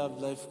 paano na yung love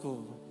life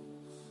ko?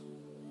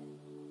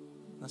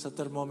 Nasa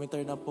thermometer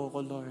na po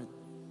ko, Lord.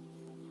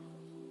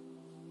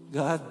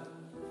 God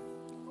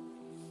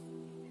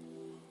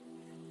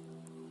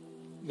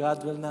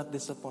God will not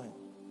disappoint.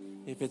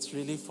 If it's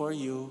really for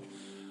you,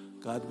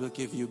 God will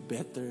give you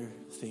better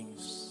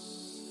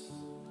things.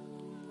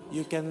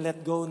 You can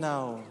let go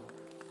now.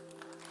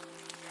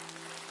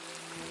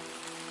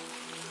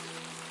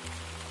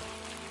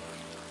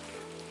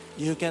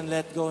 You can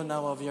let go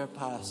now of your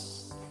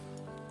past,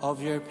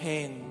 of your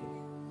pain,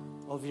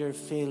 of your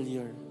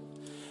failure,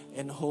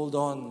 and hold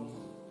on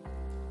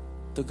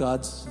to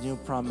God's new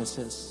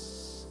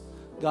promises.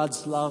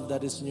 God's love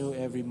that is new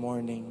every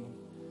morning.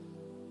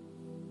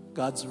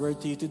 God's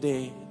word to you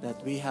today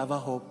that we have a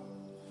hope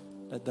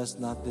that does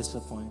not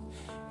disappoint.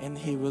 And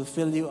He will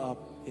fill you up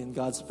in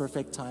God's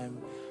perfect time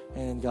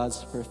and in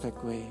God's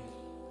perfect way.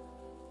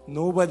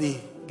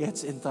 Nobody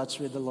gets in touch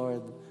with the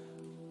Lord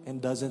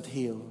and doesn't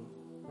heal,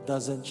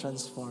 doesn't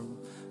transform,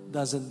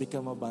 doesn't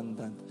become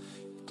abundant.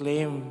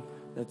 Claim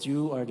that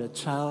you are the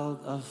child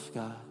of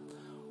God.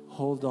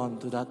 Hold on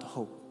to that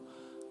hope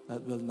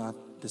that will not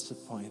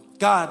disappoint.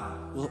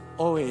 God will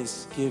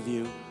always give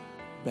you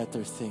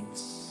better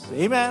things.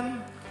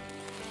 Amen.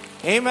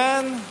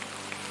 Amen.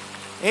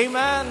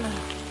 Amen.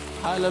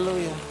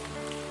 Hallelujah.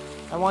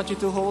 I want you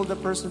to hold the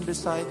person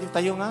beside you.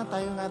 Tayo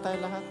tayo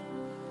lahat.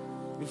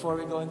 Before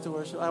we go into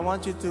worship, I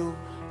want you to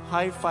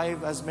high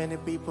five as many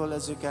people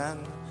as you can.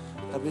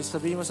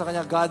 Sabihin mo sa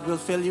kanya, God will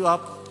fill you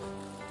up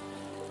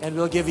and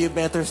will give you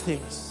better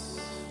things.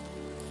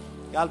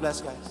 God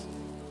bless, guys.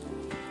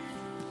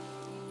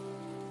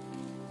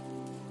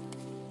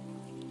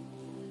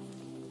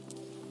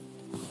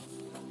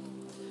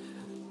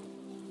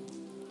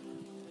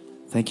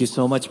 Thank you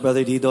so much,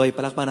 Brother Didoy.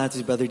 Palakpan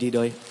natin si Brother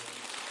Didoy.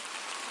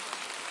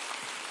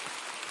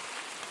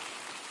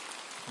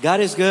 God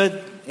is good.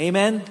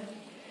 Amen?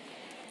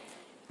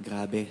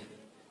 Grabe.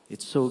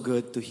 It's so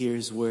good to hear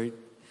His word.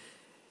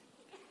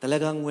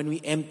 Talagang when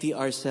we empty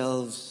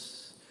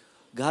ourselves,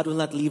 God will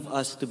not leave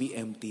us to be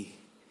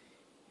empty.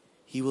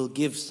 He will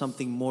give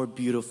something more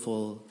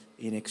beautiful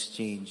in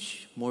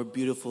exchange. More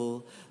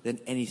beautiful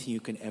than anything you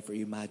can ever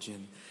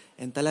imagine.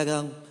 And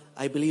talagang,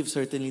 I believe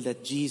certainly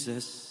that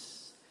Jesus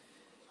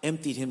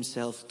emptied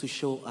Himself to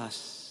show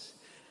us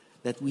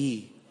that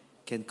we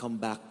can come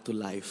back to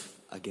life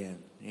again.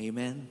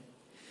 Amen?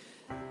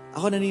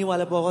 Ako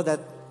naniniwala po ako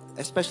that,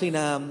 especially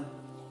na,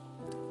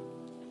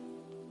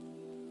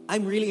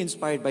 I'm really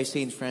inspired by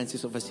Saint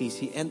Francis of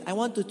Assisi, and I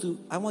want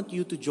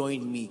you to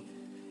join me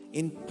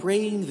in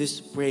praying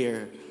this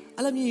prayer.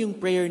 Alam niyo yung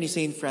prayer ni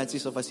Saint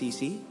Francis of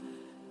Assisi?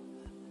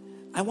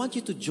 I want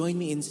you to join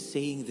me in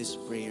saying this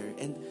prayer,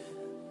 and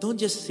don't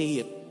just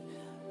say it,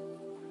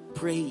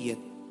 pray it.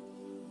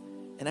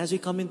 And as we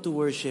come into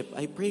worship,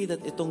 I pray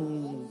that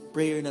itong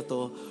prayer na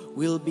to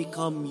will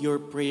become your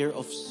prayer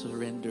of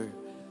surrender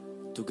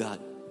to God.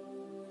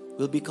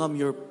 Will become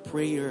your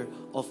prayer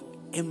of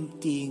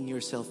emptying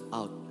yourself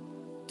out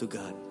to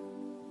God.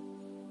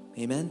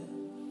 Amen?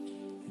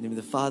 In the name of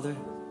the Father,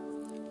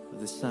 of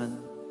the Son,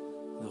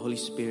 of the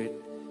Holy Spirit.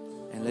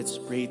 And let's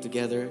pray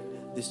together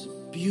this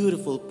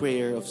beautiful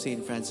prayer of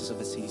Saint Francis of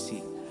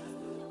Assisi.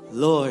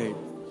 Lord,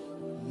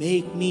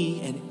 make me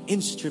an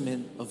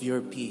instrument of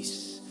your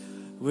peace.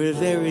 Where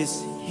there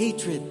is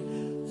hatred,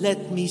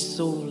 let me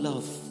sow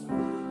love.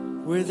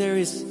 Where there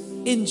is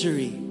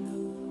injury,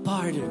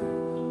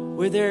 pardon.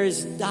 Where there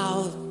is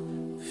doubt,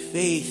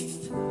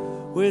 faith.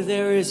 Where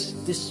there is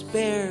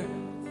despair,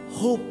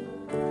 hope.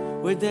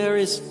 Where there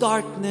is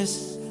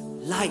darkness,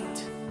 light.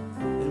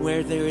 And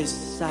where there is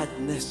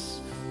sadness,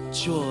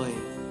 joy.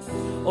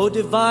 O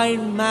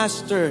Divine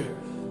Master,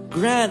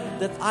 grant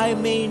that I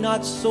may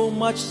not so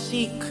much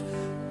seek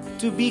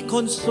to be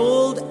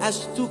consoled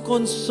as to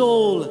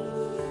console,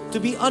 to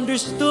be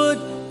understood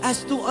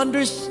as to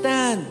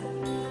understand,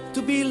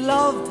 to be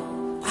loved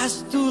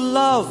as to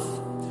love.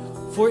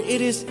 For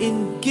it is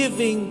in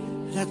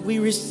giving that we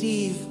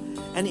receive,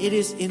 and it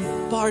is in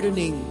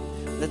pardoning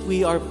that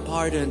we are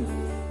pardoned,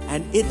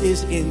 and it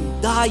is in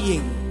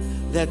dying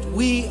that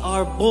we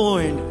are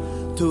born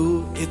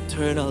to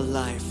eternal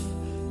life.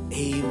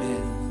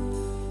 Amen.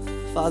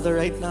 Father,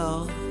 right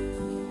now,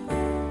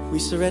 we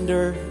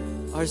surrender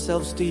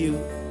ourselves to you.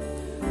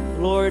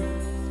 Lord,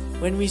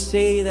 when we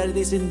say that it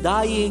is in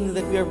dying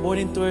that we are born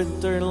into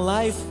eternal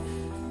life,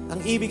 ang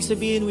ibig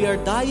sabihin, we are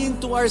dying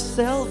to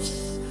ourselves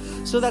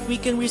so that we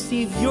can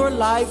receive your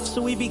life,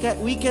 so we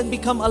can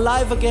become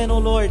alive again, O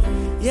Lord.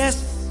 Yes,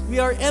 we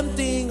are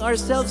emptying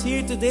ourselves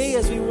here today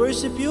as we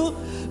worship you,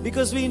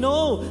 because we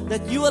know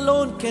that you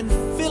alone can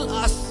fill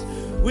us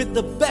with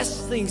the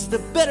best things,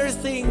 the better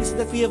things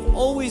that we have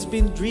always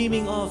been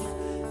dreaming of.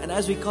 And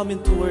as we come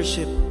into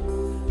worship,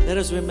 let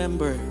us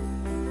remember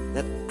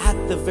that at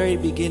the very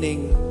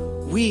beginning,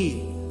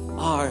 we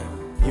are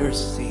your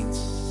saints.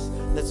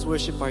 Let's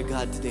worship our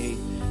God today.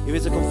 If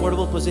it's a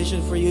comfortable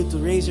position for you to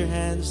raise your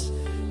hands,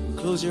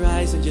 close your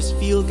eyes and just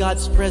feel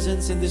God's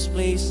presence in this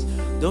place.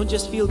 Don't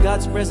just feel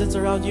God's presence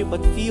around you, but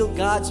feel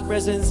God's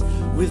presence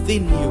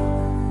within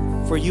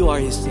you. For you are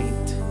His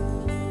saint.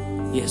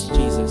 Yes,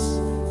 Jesus,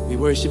 we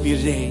worship you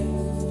today.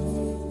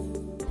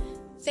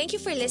 Thank you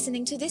for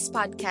listening to this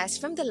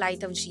podcast from the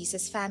Light of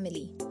Jesus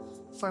family.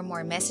 For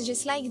more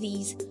messages like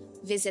these,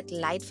 visit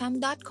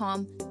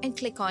lightfam.com and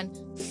click on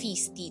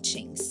Feast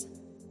Teachings.